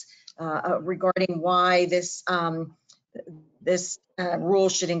comments regarding why this rule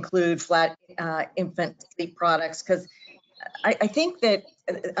should include flat infant sleep products? Because I think that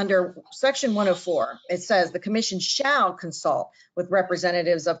under section 104, it says the commission shall consult with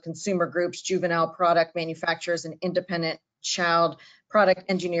representatives of consumer groups, juvenile product manufacturers, and independent child product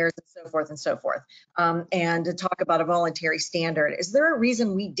engineers, and so forth and so forth, and to talk about a voluntary standard. Is there a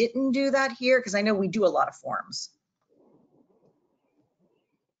reason we didn't do that here? Because I know we do a lot of forums.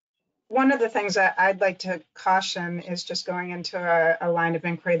 One of the things that I'd like to caution is just going into a line of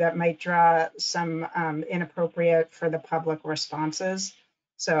inquiry that might draw some inappropriate for the public responses.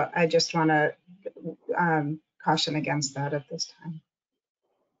 So I just want to caution against that at this time.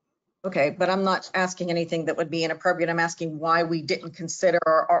 Okay, but I'm not asking anything that would be inappropriate. I'm asking why we didn't consider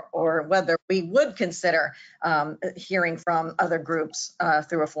or whether we would consider hearing from other groups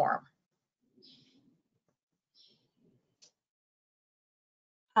through a forum.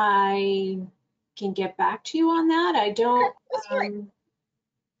 I can get back to you on that. I don't. Okay,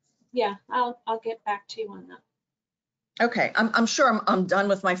 yeah, I'll get back to you on that. Okay, I'm sure I'm done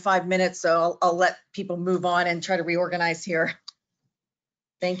with my 5 minutes, so I'll let people move on and try to reorganize here.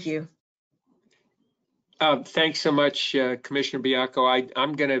 Thank you. Thanks so much, Commissioner Bianco.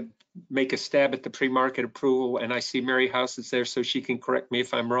 I'm going to make a stab at the pre-market approval, and I see Mary House is there, so she can correct me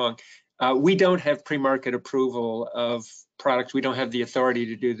if I'm wrong. We don't have pre-market approval of products. We don't have the authority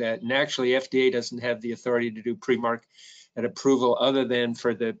to do that. And actually, FDA doesn't have the authority to do pre-market approval other than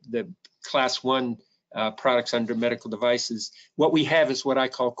for the class 1 products under medical devices. What we have is what I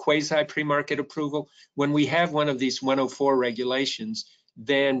call quasi pre-market approval. When we have one of these 104 regulations,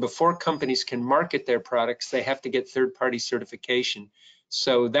 then before companies can market their products, they have to get third-party certification.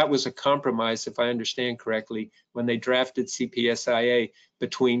 So that was a compromise, if I understand correctly, when they drafted CPSIA,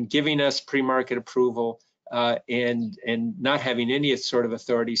 between giving us pre-market approval and not having any sort of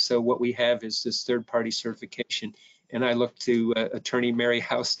authority. So what we have is this third-party certification. And I look to Attorney Mary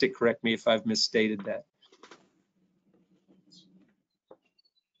House to correct me if I've misstated that.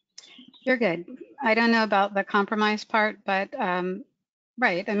 You're good. I don't know about the compromise part, but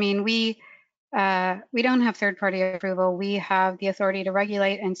right. I mean, we don't have third-party approval. We have the authority to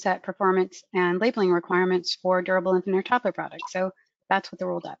regulate and set performance and labeling requirements for durable infant or toddler products. So that's what the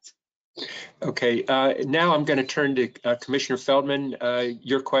rule does. Okay, now I'm going to turn to Commissioner Feldman.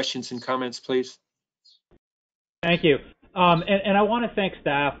 Your questions and comments, please. Thank you. And I want to thank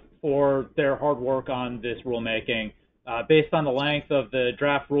staff for their hard work on this rulemaking. Based on the length of the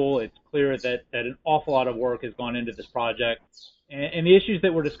draft rule, it's clear that an awful lot of work has gone into this project. And the issues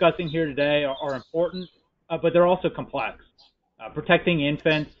that we're discussing here today are important, but they're also complex. Protecting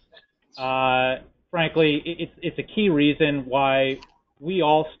infants, frankly, it's a key reason why we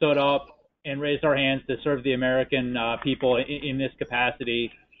all stood up and raised our hands to serve the American people in this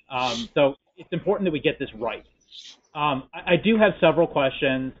capacity. So it's important that we get this right. I do have several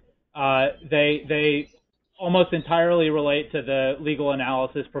questions. They almost entirely relate to the legal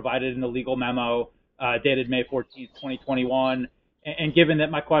analysis provided in the legal memo dated May 14th, 2021. And given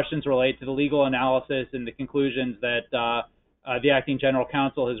that my questions relate to the legal analysis and the conclusions that the acting general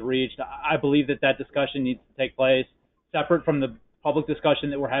counsel has reached, I believe that discussion needs to take place separate from the public discussion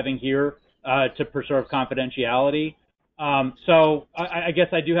that we're having here to preserve confidentiality. So I guess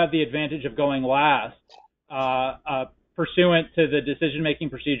I do have the advantage of going last. Pursuant to the decision-making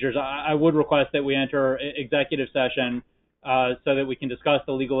procedures, I would request that we enter executive session so that we can discuss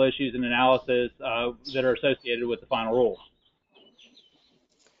the legal issues and analysis that are associated with the final rule.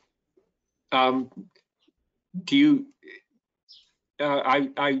 Do you,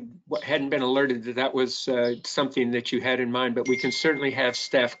 I hadn't been alerted that that was something that you had in mind, but we can certainly have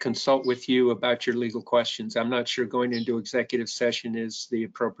staff consult with you about your legal questions. I'm not sure going into executive session is the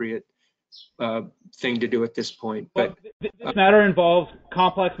appropriate thing to do at this point. But this matter involves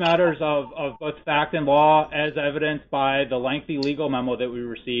complex matters of both fact and law, as evidenced by the lengthy legal memo that we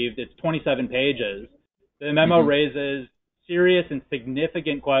received. It's 27 pages. The memo raises serious and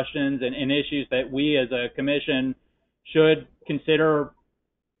significant questions and issues that we as a commission should consider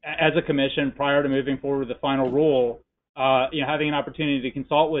as a commission prior to moving forward with the final rule. Having an opportunity to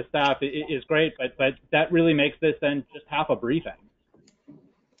consult with staff is great, but that really makes this then just half a briefing.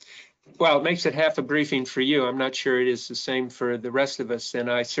 Well, it makes it half a briefing for you. I'm not sure it is the same for the rest of us, and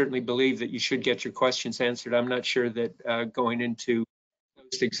I certainly believe that you should get your questions answered. I'm not sure that going into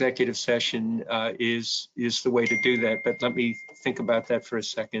executive session is the way to do that, but let me think about that for a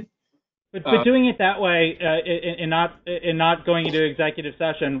second. But doing it that way and not going into executive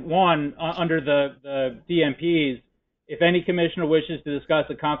session, one, under the DMPs, if any commissioner wishes to discuss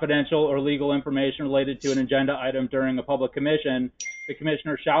a confidential or legal information related to an agenda item during a public commission, the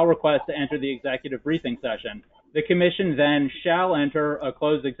commissioner shall request to enter the executive briefing session. The commission then shall enter a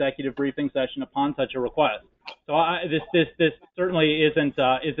closed executive briefing session upon such a request. So this certainly isn't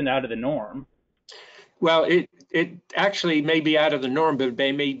out of the norm. Well, it actually may be out of the norm, but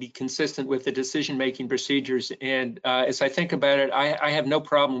they may be consistent with the decision-making procedures. And as I think about it, I have no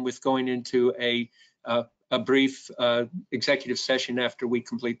problem with going into a brief executive session after we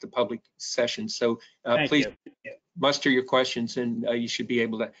complete the public session. So please muster your questions, and you should be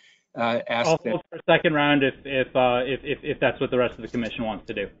able to ask. I'll hold for a second round if that's what the rest of the commission wants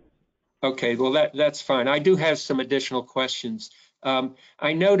to do. Okay, well that's fine. I do have some additional questions.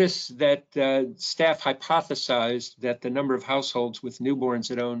 I noticed that staff hypothesized that the number of households with newborns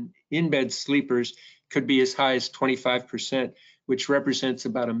that own in-bed sleepers could be as high as 25%, which represents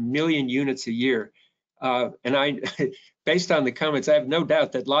about 1 million units a year. And based on the comments, I have no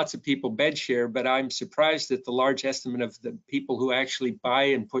doubt that lots of people bed share, but I'm surprised at the large estimate of the people who actually buy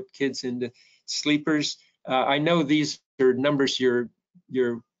and put kids into sleepers. I know these are numbers you're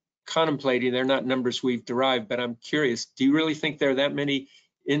contemplating. They're not numbers we've derived, but I'm curious, do you really think there are that many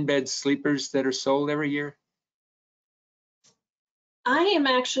in-bed sleepers that are sold every year? I am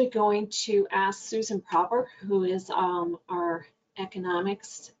actually going to ask Susan Proper, who is our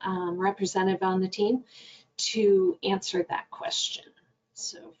economics representative on the team, to answer that question.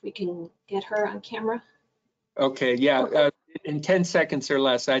 So if we can get her on camera. Okay, yeah, in 10 seconds or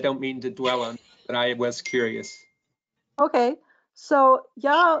less. I don't mean to dwell on, but I was curious. Okay, so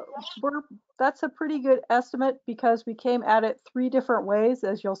yeah, that's a pretty good estimate because we came at it 3 different ways,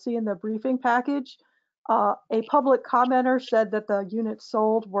 as you'll see in the briefing package. A public commenter said that the units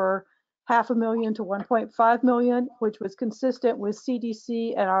sold were 500,000 to 1.5 million, which was consistent with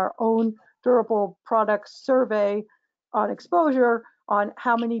CDC and our own durable products survey on exposure on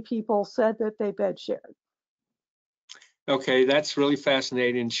how many people said that they bed shared. Okay, that's really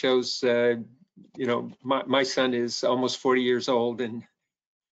fascinating. Shows, my son is almost 40 years old and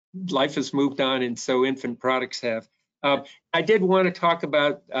life has moved on, and so infant products have. I did want to talk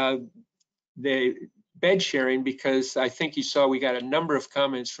about the bed sharing because I think you saw we got a number of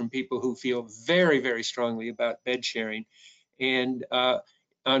comments from people who feel very, very strongly about bed sharing. And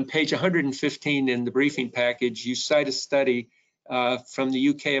on page 115 in the briefing package, you cite a study from the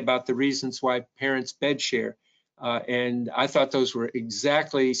UK about the reasons why parents bed share. And I thought those were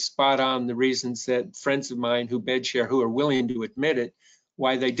exactly spot on, the reasons that friends of mine who bed share, who are willing to admit it,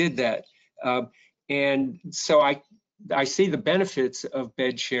 why they did that. And so I see the benefits of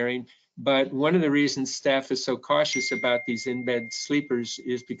bed sharing, but one of the reasons staff is so cautious about these in-bed sleepers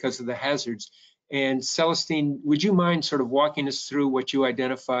is because of the hazards. And Celestine, would you mind sort of walking us through what you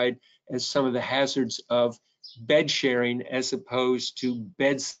identified as some of the hazards of bed sharing as opposed to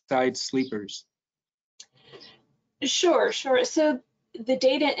bedside sleepers? Sure. So the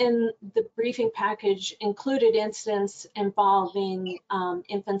data in the briefing package included incidents involving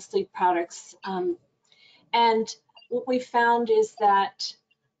infant sleep products. And what we found is that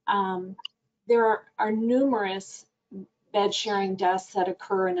there are numerous bed sharing deaths that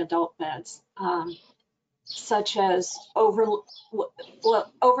occur in adult beds. such as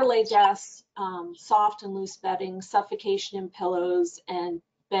overlay desks, soft and loose bedding, suffocation in pillows, and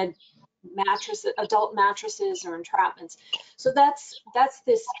bed mattresses, adult mattresses or entrapments. So that's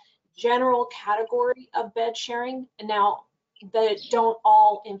this general category of bed sharing. And now they don't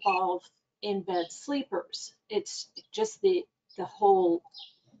all involve in-bed sleepers. It's just the whole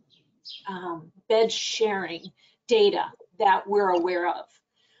bed sharing data that we're aware of.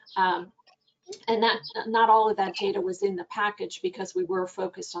 And that not all of that data was in the package because we were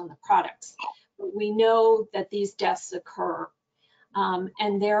focused on the products. But we know that these deaths occur,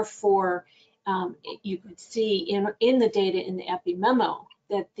 and therefore you could see in the data in the epi memo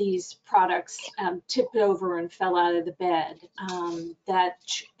that these products tipped over and fell out of the bed, that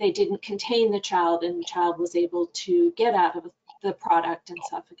they didn't contain the child and the child was able to get out of the product and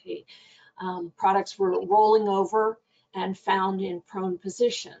suffocate. Products were rolling over and found in prone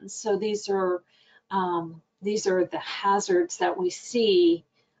positions. So these are the hazards that we see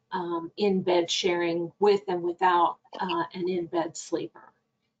in bed sharing with and without an in-bed sleeper.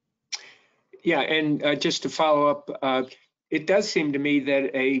 Yeah, and just to follow up, it does seem to me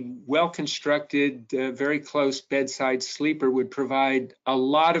that a well-constructed, very close bedside sleeper would provide a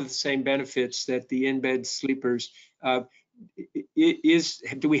lot of the same benefits that the in-bed sleepers. Do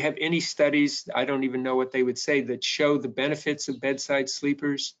we have any studies, I don't even know what they would say, that show the benefits of bedside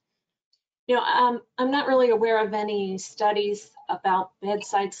sleepers? You know, I'm not really aware of any studies about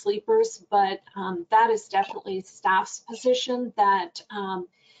bedside sleepers, but that is definitely staff's position, that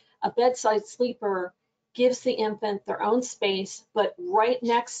a bedside sleeper gives the infant their own space, but right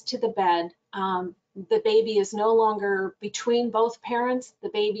next to the bed. The baby is no longer between both parents. The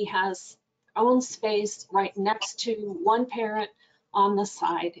baby has own space right next to one parent on the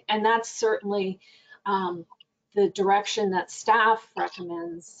side. And that's certainly the direction that staff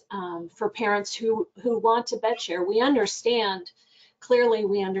recommends for parents who want to bed share. Clearly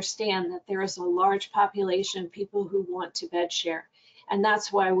we understand that there is a large population of people who want to bed share. And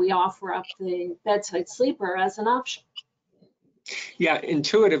that's why we offer up the bedside sleeper as an option. Yeah,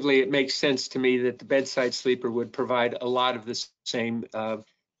 intuitively, it makes sense to me that the bedside sleeper would provide a lot of the same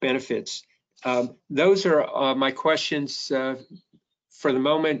benefits. Those are my questions for the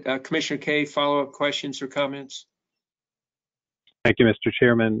moment. Commissioner Kaye, follow-up questions or comments? Thank you, Mr.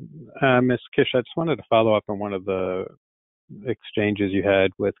 Chairman. Ms. Kish, I just wanted to follow up on one of the exchanges you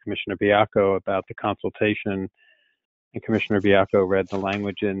had with Commissioner Biacco about the consultation. And Commissioner Biacco read the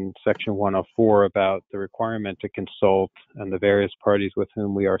language in Section 104 about the requirement to consult and the various parties with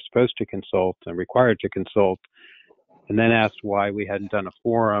whom we are supposed to consult and required to consult, and then asked why we hadn't done a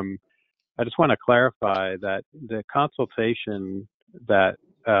forum. I just want to clarify that the consultation that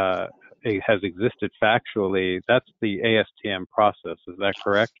has existed factually, that's the ASTM process. Is that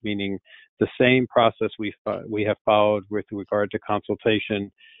correct? Meaning the same process we have followed with regard to consultation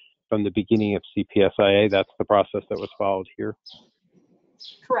from the beginning of CPSIA, that's the process that was followed here?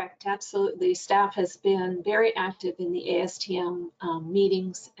 Correct, absolutely. Staff has been very active in the ASTM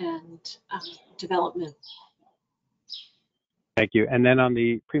meetings and development. Thank you. And then on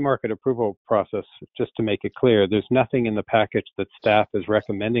the pre-market approval process, just to make it clear, there's nothing in the package that staff is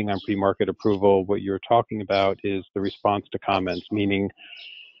recommending on pre-market approval. What you're talking about is the response to comments, meaning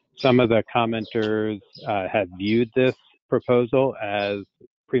some of the commenters have viewed this proposal as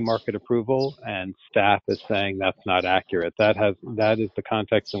pre-market approval, and staff is saying that's not accurate. That is the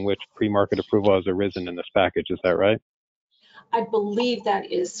context in which pre-market approval has arisen in this package. Is that right? I believe that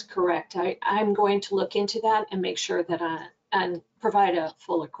is correct. I'm going to look into that and make sure that and provide a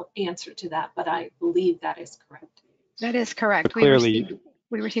full answer to that, but I believe that is correct. That is correct. But clearly,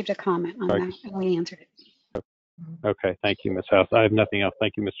 we received a comment on that, and we answered it. Okay, thank you, Ms. House. I have nothing else.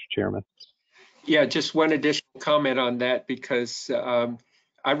 Thank you, Mr. Chairman. Yeah, just one additional comment on that, because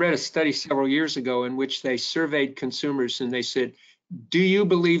I read a study several years ago in which they surveyed consumers and they said, do you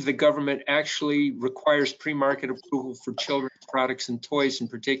believe the government actually requires pre-market approval for children's products and toys in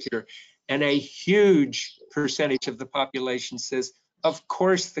particular? And a huge percentage of the population says, of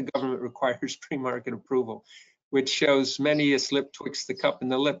course the government requires pre-market approval, which shows many a slip twixt the cup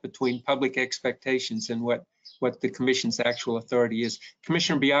and the lip between public expectations and what the Commission's actual authority is.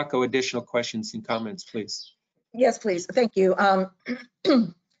 Commissioner Biacco, additional questions and comments, please. Yes, please. Thank you.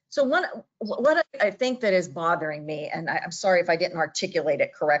 So what I think that is bothering me, and I'm sorry if I didn't articulate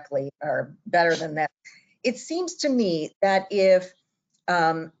it correctly or better than that, it seems to me that if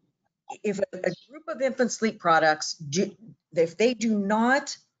a group of infant sleep products, if they do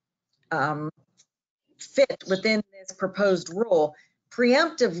not fit within this proposed rule,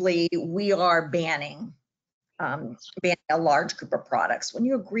 preemptively we are banning a large group of products. Wouldn't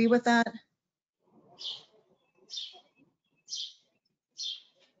you agree with that?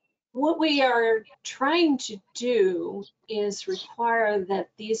 What we are trying to do is require that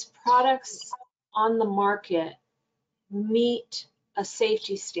these products on the market meet a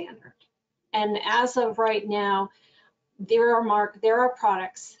safety standard. And as of right now, there are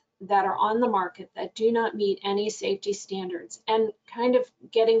products that are on the market that do not meet any safety standards. And kind of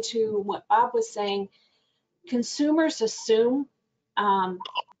getting to what Bob was saying, consumers assume that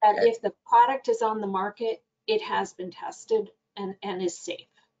if the product is on the market, it has been tested and is safe.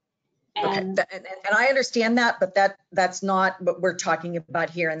 And, okay, and I understand that, but that's not what we're talking about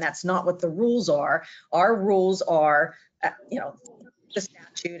here, and that's not what the rules are. Our rules are, you know, the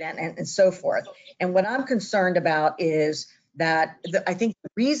statute and so forth. And what I'm concerned about is that I think the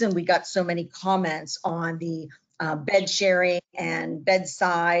reason we got so many comments on the bed sharing and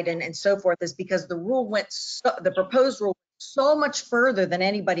bedside and so forth is because the rule went, the proposed rule so much further than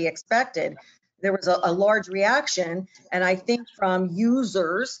anybody expected. There was a large reaction, and I think from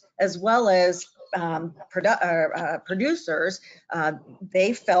users as well as producers,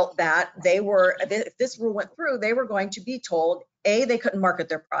 they felt that if this rule went through, they were going to be told, A, they couldn't market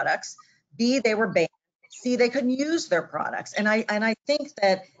their products, B, they were banned, C, they couldn't use their products. And I think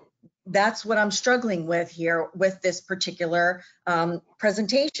that's what I'm struggling with here with this particular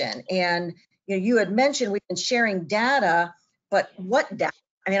presentation. And you had mentioned we've been sharing data, but what data?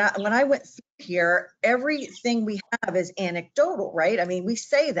 I mean, when I went through here, everything we have is anecdotal, right? I mean, we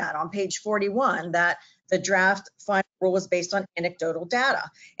say that on page 41 that the draft final rule was based on anecdotal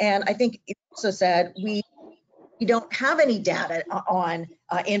data. And I think it also said we don't have any data on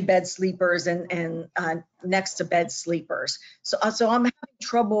in-bed sleepers and next to bed sleepers. So I'm having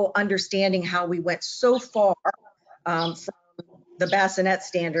trouble understanding how we went so far from the bassinet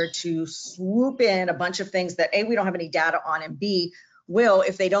standard to swoop in a bunch of things that A, we don't have any data on, and B, will,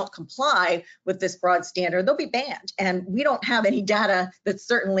 if they don't comply with this broad standard, they'll be banned. And we don't have any data that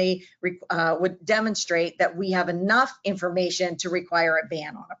certainly would demonstrate that we have enough information to require a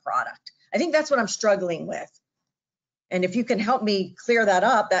ban on a product. I think that's what I'm struggling with. And if you can help me clear that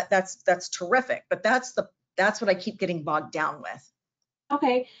up, that's terrific. But that's what I keep getting bogged down with.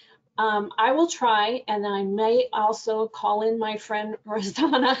 Okay, I will try, and I may also call in my friend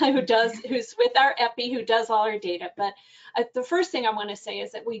Rosanna, who's with our EPI, who does all our data. But the first thing I want to say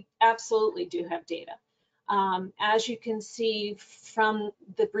is that we absolutely do have data. As you can see from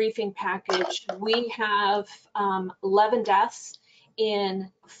the briefing package, we have 11 deaths in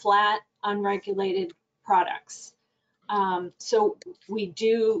flat, unregulated products. So we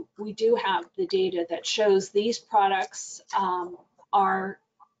do have the data that shows these products are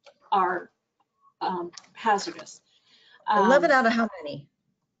hazardous. 11 out of how many?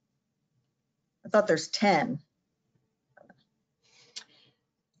 I thought there's 10.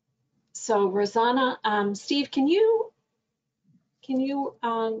 So Rosanna, Steve, can you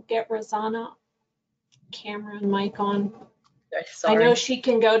get Rosanna camera and mic on? Sorry. I know she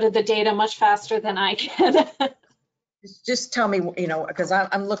can go to the data much faster than I can. Just tell me, because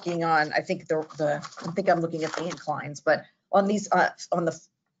I'm looking on, I think I'm looking at the inclines, but on these, on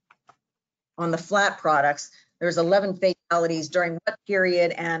the flat products, there's 11 fatalities during what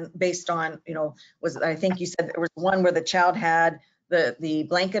period, and based on, I think you said there was one where the child had the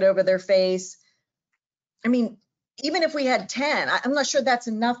blanket over their face. I mean, even if we had 10, I'm not sure that's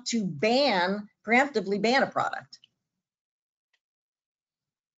enough to preemptively ban a product.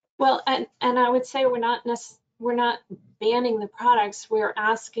 Well, and I would say we're not banning the products. We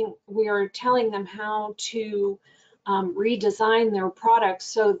are telling them how to redesign their products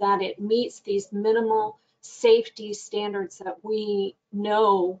so that it meets these minimal safety standards that we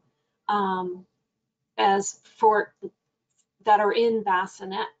know that are in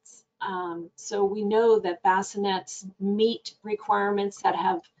bassinets. So we know that bassinets meet requirements that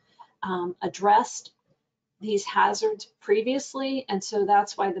have addressed these hazards previously, and so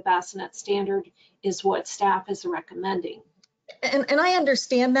that's why the bassinet standard is what staff is recommending. And I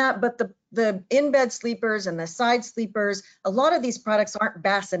understand that, but the in-bed sleepers and the side sleepers, a lot of these products aren't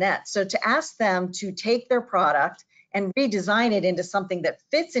bassinets. So to ask them to take their product and redesign it into something that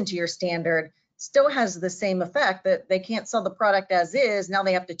fits into your standard still has the same effect, that they can't sell the product as is. Now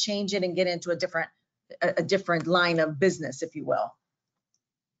they have to change it and get into a different line of business, if you will.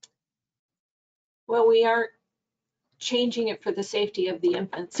 Well, we are changing it for the safety of the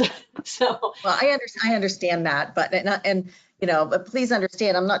infants. So well, I understand that, but but please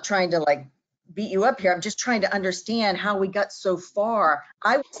understand, I'm not trying to beat you up here. I'm just trying to understand how we got so far.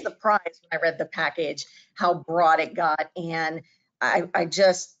 I was surprised when I read the package how broad it got, and I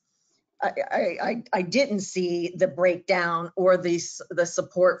didn't see the breakdown or the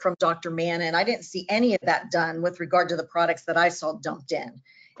support from Dr. Mann, and I didn't see any of that done with regard to the products that I saw dumped in.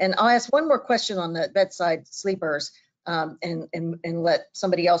 And I'll ask one more question on the bedside sleepers and let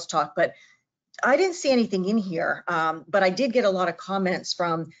somebody else talk. But I didn't see anything in here, but I did get a lot of comments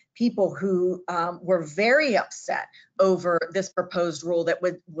from people who were very upset over this proposed rule that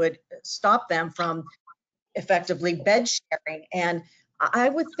would stop them from effectively bed sharing. And I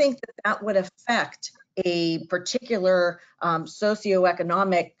would think that that would affect a particular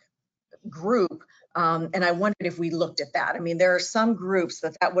socioeconomic group. And I wondered if we looked at that. I mean, there are some groups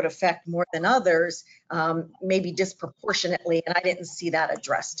that would affect more than others, maybe disproportionately, and I didn't see that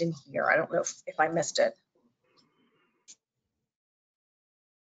addressed in here. I don't know if I missed it.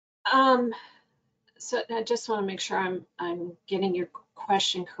 So I just want to make sure I'm getting your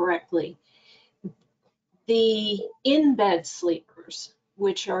question correctly. The in-bed sleepers,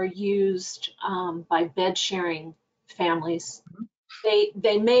 which are used by bed sharing families,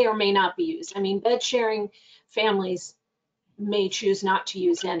 they may or may not be used. I mean, bed sharing families may choose not to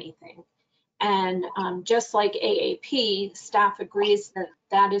use anything. And just like AAP, staff agrees that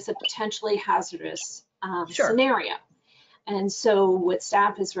that is a potentially hazardous scenario. And so what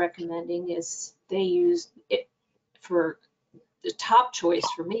staff is recommending is they use it for the top choice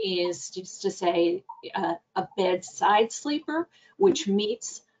for me is just to say a bedside sleeper, which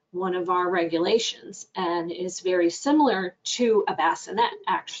meets one of our regulations and is very similar to a bassinet,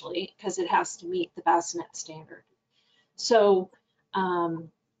 actually, because it has to meet the bassinet standard. So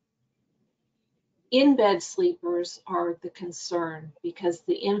in-bed sleepers are the concern because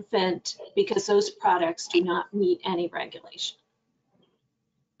because those products do not meet any regulation.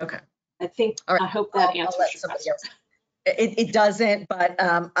 Okay. I think, all right. I hope that answers your question. It doesn't, but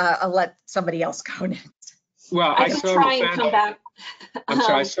I'll let somebody else go next. Well, I can try and come back. I'm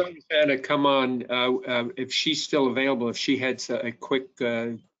sorry, I saw Rosanna come on. If she's still available, if she had a quick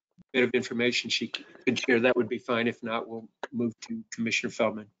bit of information she could share, that would be fine. If not, we'll move to Commissioner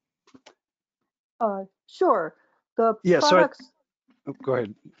Feldman. Sure. The Yeah, products. So go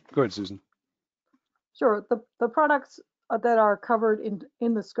ahead. Go ahead, Susan. Sure. The products that are covered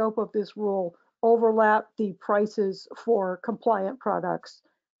in the scope of this rule overlap the prices for compliant products.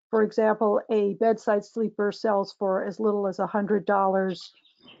 For example, a bedside sleeper sells for as little as $100.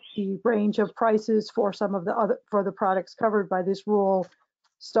 The range of prices for some of the products covered by this rule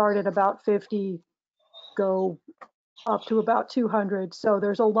start at about $50, go up to about $200. So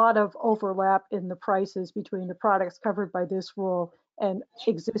there's a lot of overlap in the prices between the products covered by this rule and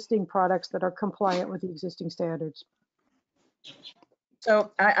existing products that are compliant with the existing standards.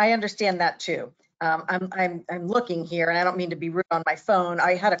 So I understand that too. I'm looking here, and I don't mean to be rude on my phone.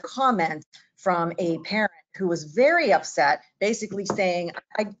 I had a comment from a parent who was very upset, basically saying,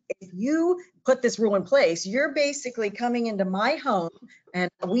 if you put this rule in place, you're basically coming into my home and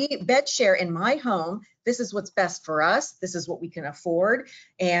we bed share in my home. This is what's best for us. This is what we can afford.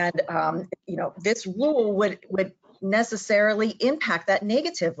 And, this rule would necessarily impact that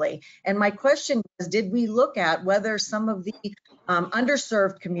negatively. And my question was, did we look at whether some of the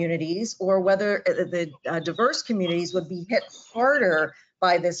underserved communities or whether the diverse communities would be hit harder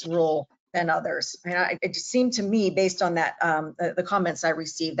by this rule than others? And it just seemed to me, based on that, the comments I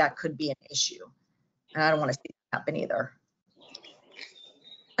received, that could be an issue. And I don't want to see that happen either.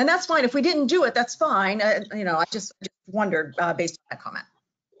 And that's fine. If we didn't do it, that's fine. I just wondered based on that comment.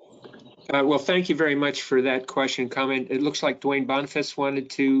 Well, thank you very much for that question, comment. It looks like Dwayne Boniface wanted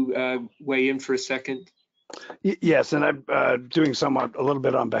to weigh in for a second. Yes, and I'm doing somewhat a little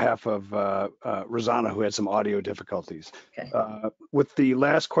bit on behalf of Rosanna, who had some audio difficulties. Okay. With the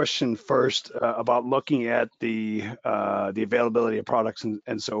last question first about looking at the availability of products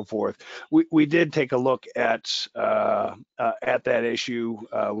and so forth, we did take a look at that issue.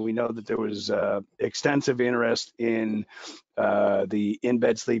 We know that there was extensive interest in the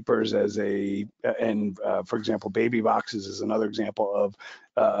in-bed sleepers for example, baby boxes is another example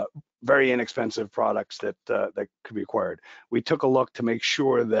of very inexpensive products that could be acquired. We took a look to make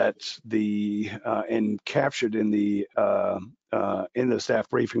sure that and captured in the staff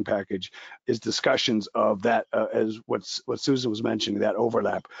briefing package is discussions of that as what Susan was mentioning, that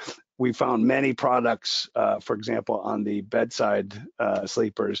overlap. We found many products, for example, on the bedside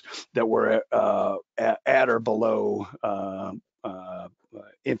sleepers that were at or below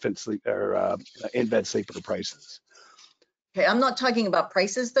infant sleep or in-bed sleeper prices. Okay, I'm not talking about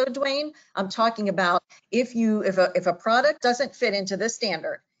prices though, Dwayne. I'm talking about if a product doesn't fit into this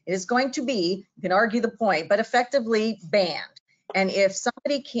standard, it is going to be, you can argue the point, but effectively banned. And if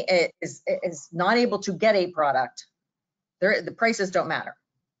somebody is not able to get a product, the prices don't matter.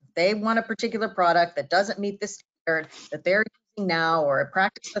 If they want a particular product that doesn't meet the standard that they're using now or a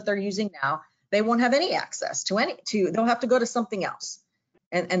practice that they're using now, they won't have any access to they'll have to go to something else.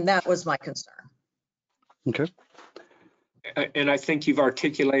 And that was my concern. Okay. And I think you've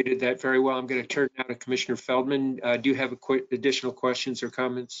articulated that very well. I'm going to turn now to Commissioner Feldman. Do you have additional questions or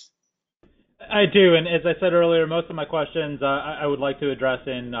comments? I do, and as I said earlier, most of my questions I would like to address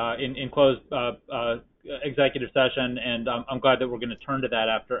in closed executive session, and I'm glad that we're going to turn to that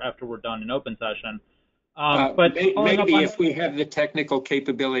after we're done in open session. But maybe if we have the technical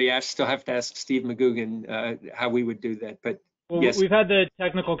capability, I still have to ask Steve McGugan how we would do that. But well, yes, we've had the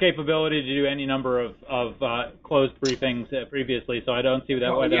technical capability to do any number of closed briefings previously, so I don't see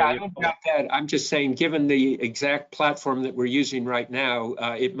that. Yeah, I don't doubt that. I'm just saying, given the exact platform that we're using right now,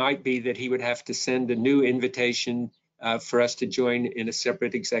 it might be that he would have to send a new invitation for us to join in a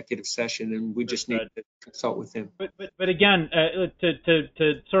separate executive session, and we just need to consult with him. But again,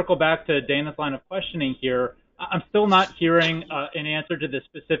 to circle back to Dana's line of questioning here, I'm still not hearing an answer to this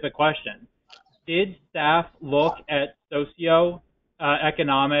specific question. Did staff look at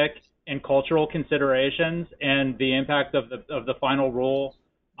socio-economic and cultural considerations and the impact of the final rule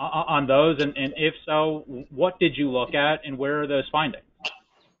on those? And if so, what did you look at, and where are those findings?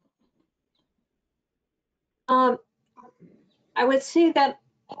 I would say that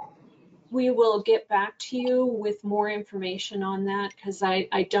we will get back to you with more information on that, because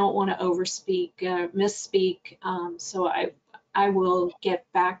I don't want to misspeak. So I will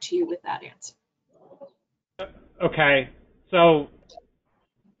get back to you with that answer. Okay, so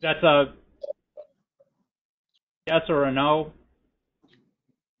that's a yes or a no?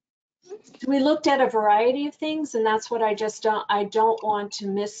 We looked at a variety of things, and that's what I don't want to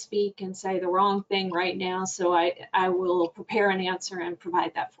misspeak and say the wrong thing right now. So I will prepare an answer and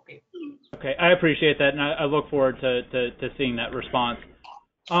provide that for you. Okay, I appreciate that, and I look forward to seeing that response.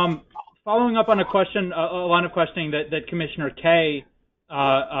 Following up on a line of questioning that Commissioner Kay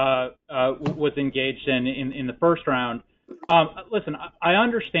was engaged in the first round. Listen, I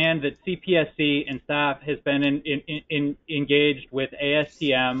understand that CPSC and staff has been engaged with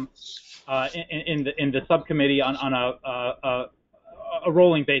ASTM in the subcommittee on a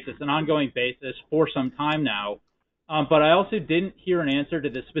rolling basis, an ongoing basis for some time now. But I also didn't hear an answer to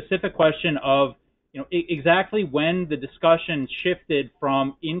the specific question of, exactly when the discussion shifted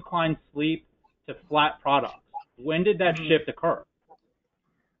from inclined sleep to flat products. When did that shift occur?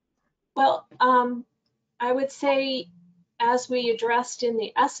 Well, I would say, as we addressed in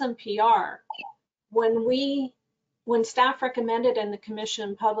the SMPR, when staff recommended and the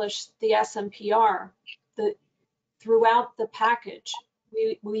commission published the SMPR, throughout the package,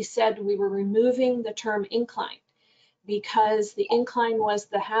 we said we were removing the term incline because the incline was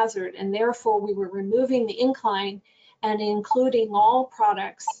the hazard, and therefore we were removing the incline and including all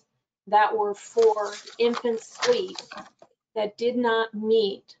products that were for infant sleep that did not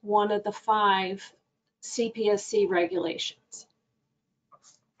meet one of the 5 CPSC regulations.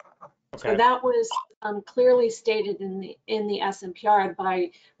 Okay. So that was clearly stated in the SMPR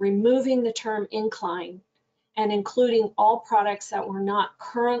by removing the term incline and including all products that were not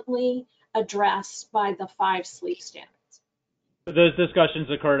currently addressed by the 5 sleep standards. Those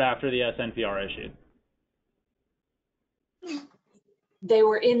discussions occurred after the SNPR issued. They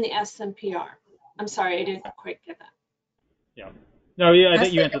were in the SMPR. I'm sorry, I didn't quite get that. Yeah. No, yeah, I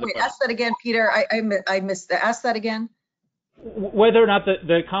think you answered the question. Ask that again, Peter. I missed that. Ask that again. Whether or not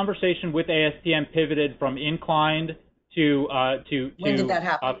the conversation with ASTM pivoted from inclined to When did that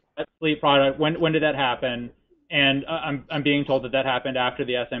happen? Sleep product. When did that happen? And I'm being told that happened after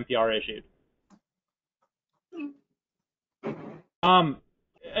the SNPR issued.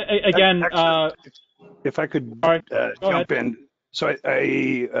 Again, actually, if I could jump in. So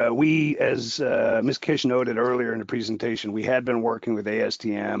we, as Ms. Kish noted earlier in the presentation, we had been working with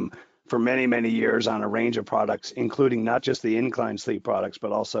ASTM for many, many years on a range of products, including not just the incline sleep products,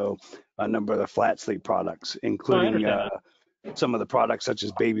 but also a number of the flat sleep products, including some of the products such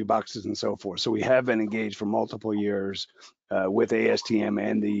as baby boxes and so forth. So we have been engaged for multiple years with ASTM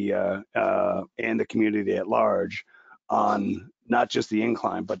and the community at large on not just the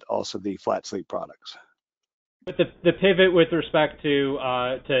incline, but also the flat sleep products. But the pivot with respect to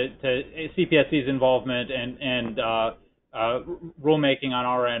CPSC's involvement and rulemaking on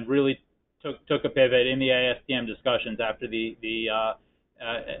our end really took a pivot in the ASTM discussions after the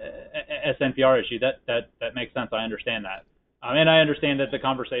SNPR issue. That makes sense. I understand that. And I understand that the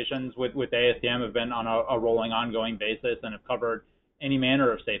conversations with ASTM have been on a rolling, ongoing basis and have covered any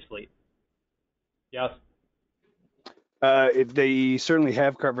manner of safe sleep. Yes? They certainly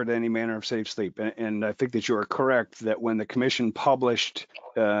have covered any manner of safe sleep, and I think that you are correct that when the commission published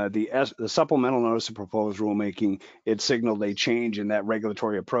the supplemental notice of proposed rulemaking, it signaled a change in that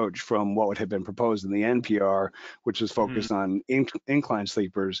regulatory approach from what had been proposed in the NPR, which was focused on incline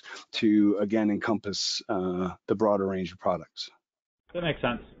sleepers, to again encompass the broader range of products. That makes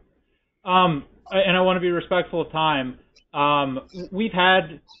sense. And I want to be respectful of time. We've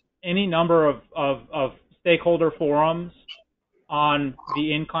had any number of stakeholder forums on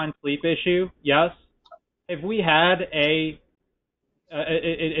the incline sleep issue. Yes. Have we had a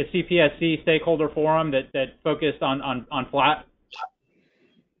CPSC stakeholder forum that focused on flat?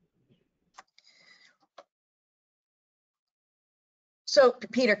 So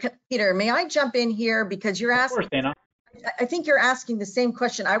Peter, may I jump in here, because you're asking? Of course, Dana. I think you're asking the same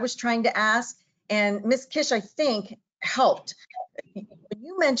question I was trying to ask, and Ms. Kish, I think, helped.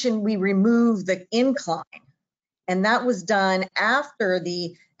 You mentioned we removed the incline, and that was done after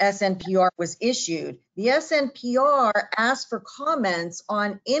the SNPR was issued. The SNPR asked for comments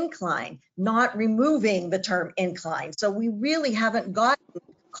on incline, not removing the term incline. So we really haven't gotten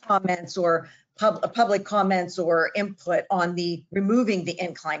comments or public comments or input on the removing the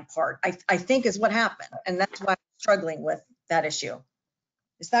incline part, I think is what happened. And that's why I'm struggling with that issue.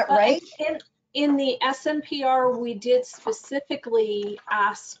 Is that right? In the SNPR, we did specifically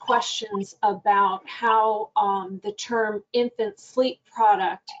ask questions about how the term infant sleep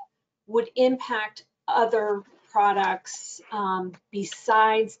product would impact other products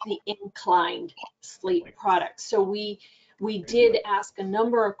besides the inclined sleep product. So we did ask a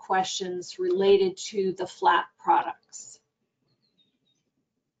number of questions related to the flat products.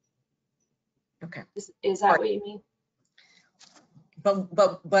 Okay. Is that what you mean?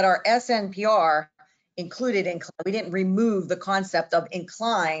 But our SNPR included incline. We didn't remove the concept of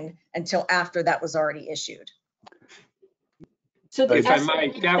incline until after that was already issued. So the if I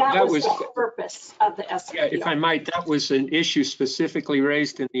might, that was the purpose of the SNPR. Yeah, if I might, that was an issue specifically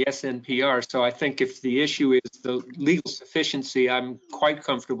raised in the SNPR. So I think if the issue is the legal sufficiency, I'm quite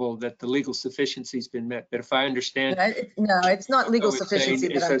comfortable that the legal sufficiency has been met. But if I understand, no, it's not legal saying sufficiency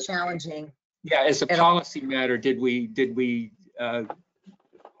that I'm challenging. Yeah, as a policy matter, did we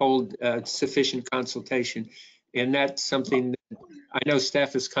hold sufficient consultation? And that's something that I know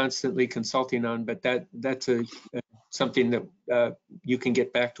staff is constantly consulting on, but that's something that you can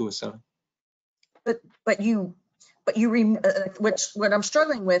get back to us on. But what I'm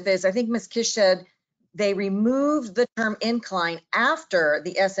struggling with is, I think Ms. Kish said they removed the term incline after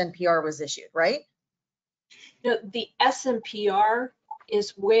the SNPR was issued, right? No, the SNPR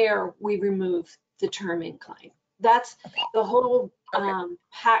is where we remove the term incline. That's the whole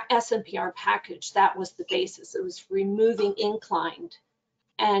SNPR package. That was the basis. It was removing inclined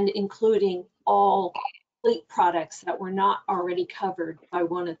and including all sleep products that were not already covered by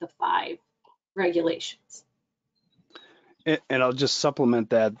one of the 5 regulations. And I'll just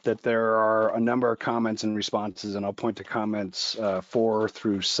supplement that there are a number of comments and responses, and I'll point to comments 4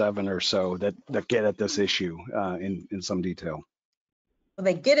 through 7 or so that get at this issue in some detail. Well,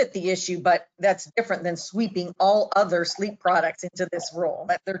 they get at the issue, but that's different than sweeping all other sleep products into this rule.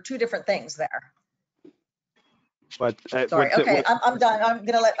 There are 2 different things there. But sorry. Okay, I'm done.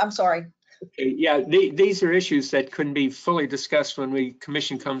 I'm sorry. Okay, yeah, these are issues that couldn't be fully discussed when the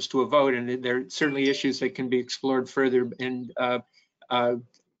commission comes to a vote, and they're certainly issues that can be explored further. And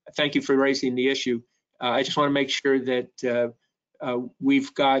thank you for raising the issue. I just want to make sure that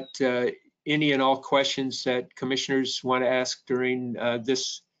we've got any and all questions that commissioners want to ask during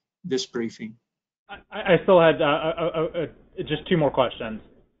this briefing. I still had just 2 more questions,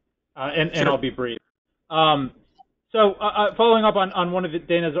 and Sure. I'll be brief. So following up on one of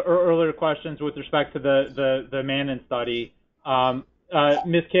Dana's earlier questions with respect to the Mannon study,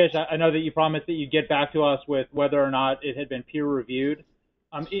 Ms. Kish, I know that you promised that you'd get back to us with whether or not it had been peer reviewed.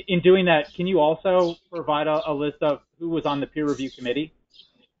 In doing that, can you also provide a list of who was on the peer review committee?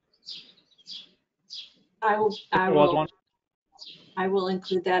 I will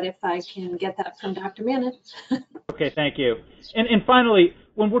include that if I can get that from Dr. Mannon. Okay, thank you. And finally,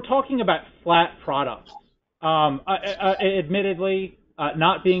 when we're talking about flat products, admittedly,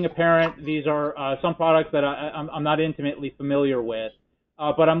 not being a parent, these are some products that I'm not intimately familiar with,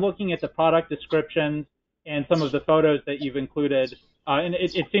 but I'm looking at the product descriptions and some of the photos that you've included, and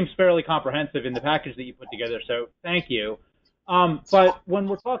it seems fairly comprehensive in the package that you put together, so thank you. But when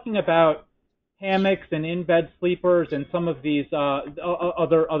we're talking about hammocks and in-bed sleepers and some of these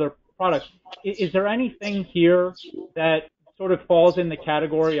other products, is there anything here that sort of falls in the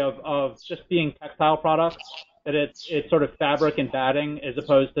category of just being textile products, that it's sort of fabric and batting as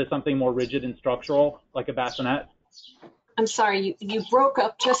opposed to something more rigid and structural like a bassinet? I'm sorry, you broke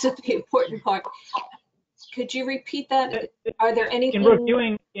up just at the important part. Could you repeat that? Are there anything?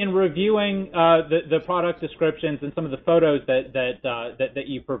 In reviewing the product descriptions and some of the photos that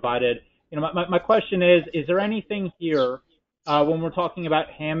you provided, my question is there anything here when we're talking about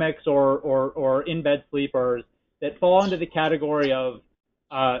hammocks or in-bed sleepers that fall into the category of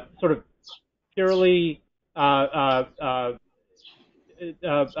sort of purely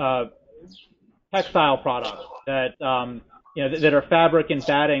textile products that that are fabric and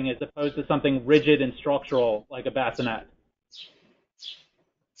batting as opposed to something rigid and structural like a bassinet?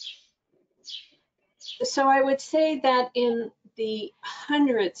 So I would say that in the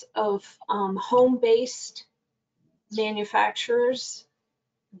hundreds of home-based manufacturers,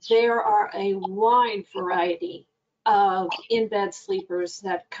 there are a wide variety of in-bed sleepers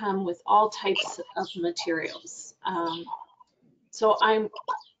that come with all types of materials. So I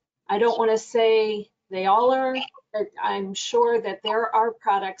don't want to say they all are, but I'm sure that there are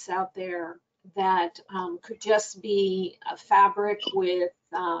products out there that could just be a fabric with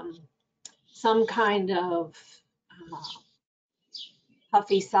some kind of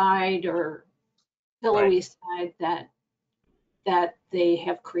puffy side or pillowy side that they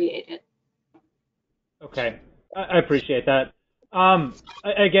have created. Okay, I appreciate that.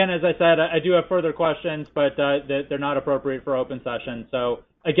 Again, as I said, I do have further questions, but they're not appropriate for open session. So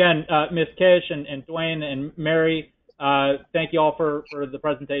again, Ms. Kish and Dwayne and Mary, thank you all for the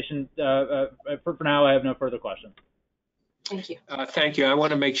presentation. For now, I have no further questions. Thank you. Thank you. I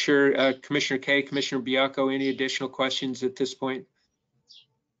want to make sure, Commissioner Kay, Commissioner Bianco, any additional questions at this point?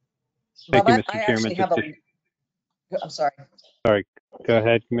 Thank you, Bob, Mr. I Chairman. actually have I'm sorry. Sorry, go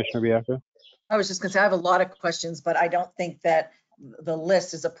ahead, Commissioner Bianco. I was just going to say, I have a lot of questions, but I don't think that the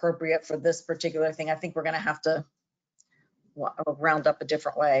list is appropriate for this particular thing. I think we're going to have to round up a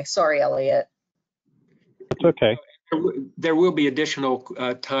different way. Sorry, Elliot. It's okay. There will be additional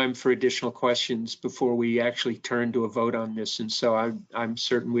time for additional questions before we actually turn to a vote on this. And so I'm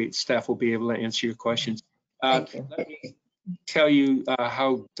certain staff will be able to answer your questions. Thank you. Let me tell you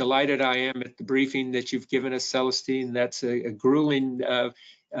how delighted I am at the briefing that you've given us, Celestine. That's a grueling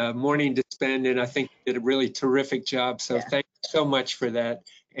morning to spend, and I think you did a really terrific job. So thank you so much for that.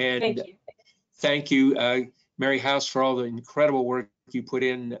 And thank you, Mary House, for all the incredible work you put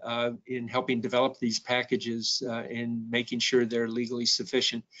in helping develop these packages and making sure they're legally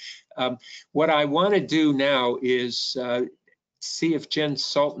sufficient. What I want to do now is see if Jen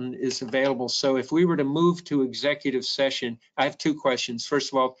Sultan is available. So if we were to move to executive session, I have two questions.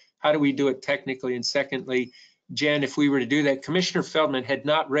 First of all, how do we do it technically? And secondly, Jen, if we were to do that, Commissioner Feldman had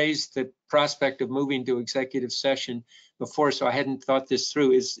not raised the prospect of moving to executive session before, so I hadn't thought this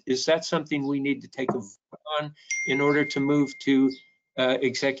through. Is that something we need to take a vote on in order to move to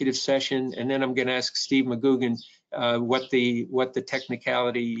executive session? And then I'm going to ask Steve McGugan what the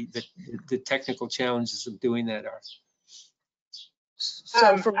technicality, the technical challenges of doing that are.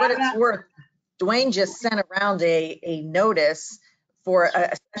 So for what it's worth, Dwayne just sent around a notice for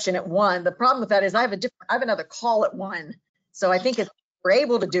a session at 1. The problem with that is I have another call at 1. So I think if we're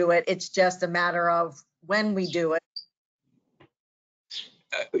able to do it, it's just a matter of when we do it.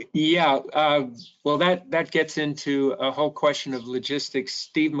 Well, that gets into a whole question of logistics.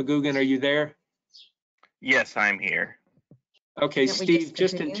 Steve McGugan, are you there? Yes, I'm here. Okay, Steve,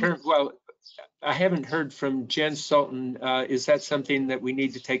 just in terms, well, I haven't heard from Jen Sultan. Is that something that we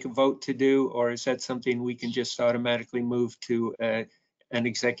need to take a vote to do, or is that something we can just automatically move to an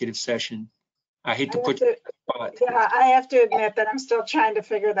executive session? I hate to put you on the spot. Yeah, I have to admit that I'm still trying to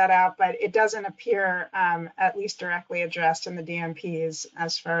figure that out, but it doesn't appear at least directly addressed in the DMPs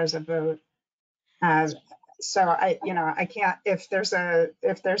as far as a vote. So I can't, if there's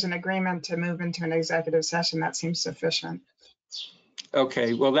an agreement to move into an executive session, that seems sufficient.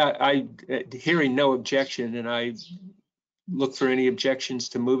 Okay, well, hearing no objection, and I look for any objections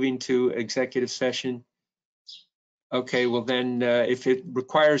to moving to executive session. Okay, well then, if it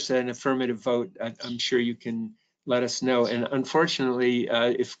requires an affirmative vote, I'm sure you can let us know. And unfortunately,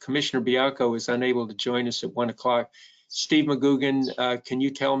 if Commissioner Bianco is unable to join us at 1 o'clock, Steve McGugan, can you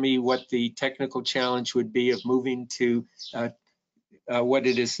tell me what the technical challenge would be of moving to what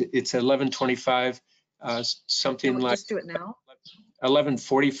it is? It's 11:25, something like. Just do it now.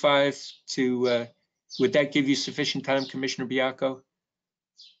 11:45 to, would that give you sufficient time, Commissioner Bianco?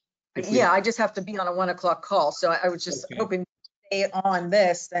 Yeah, I just have to be on a 1 o'clock call. So I was just hoping to stay on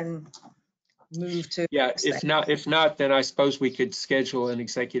this and move to. Yeah, if not, then I suppose we could schedule an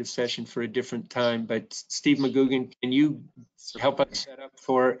executive session for a different time. But Steve McGugan, can you help us set up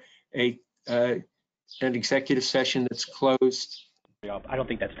for an executive session that's closed? I don't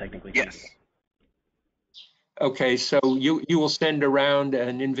think that's technically. Yes. Okay, so you will send around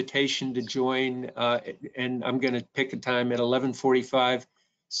an invitation to join, and I'm going to pick a time at 11:45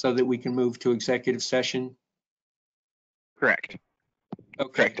 so that we can move to executive session. Correct.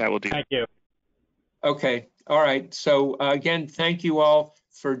 Okay. Correct. I will do. Thank you. Okay. All right. So again, thank you all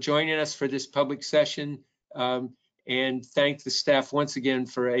for joining us for this public session, and thank the staff once again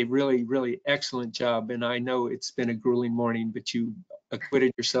for a really, really excellent job. And I know it's been a grueling morning, but you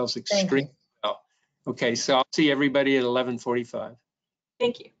acquitted yourselves Thank extremely you. well. Okay, so I'll see everybody at 11:45.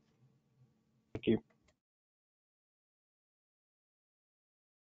 Thank you.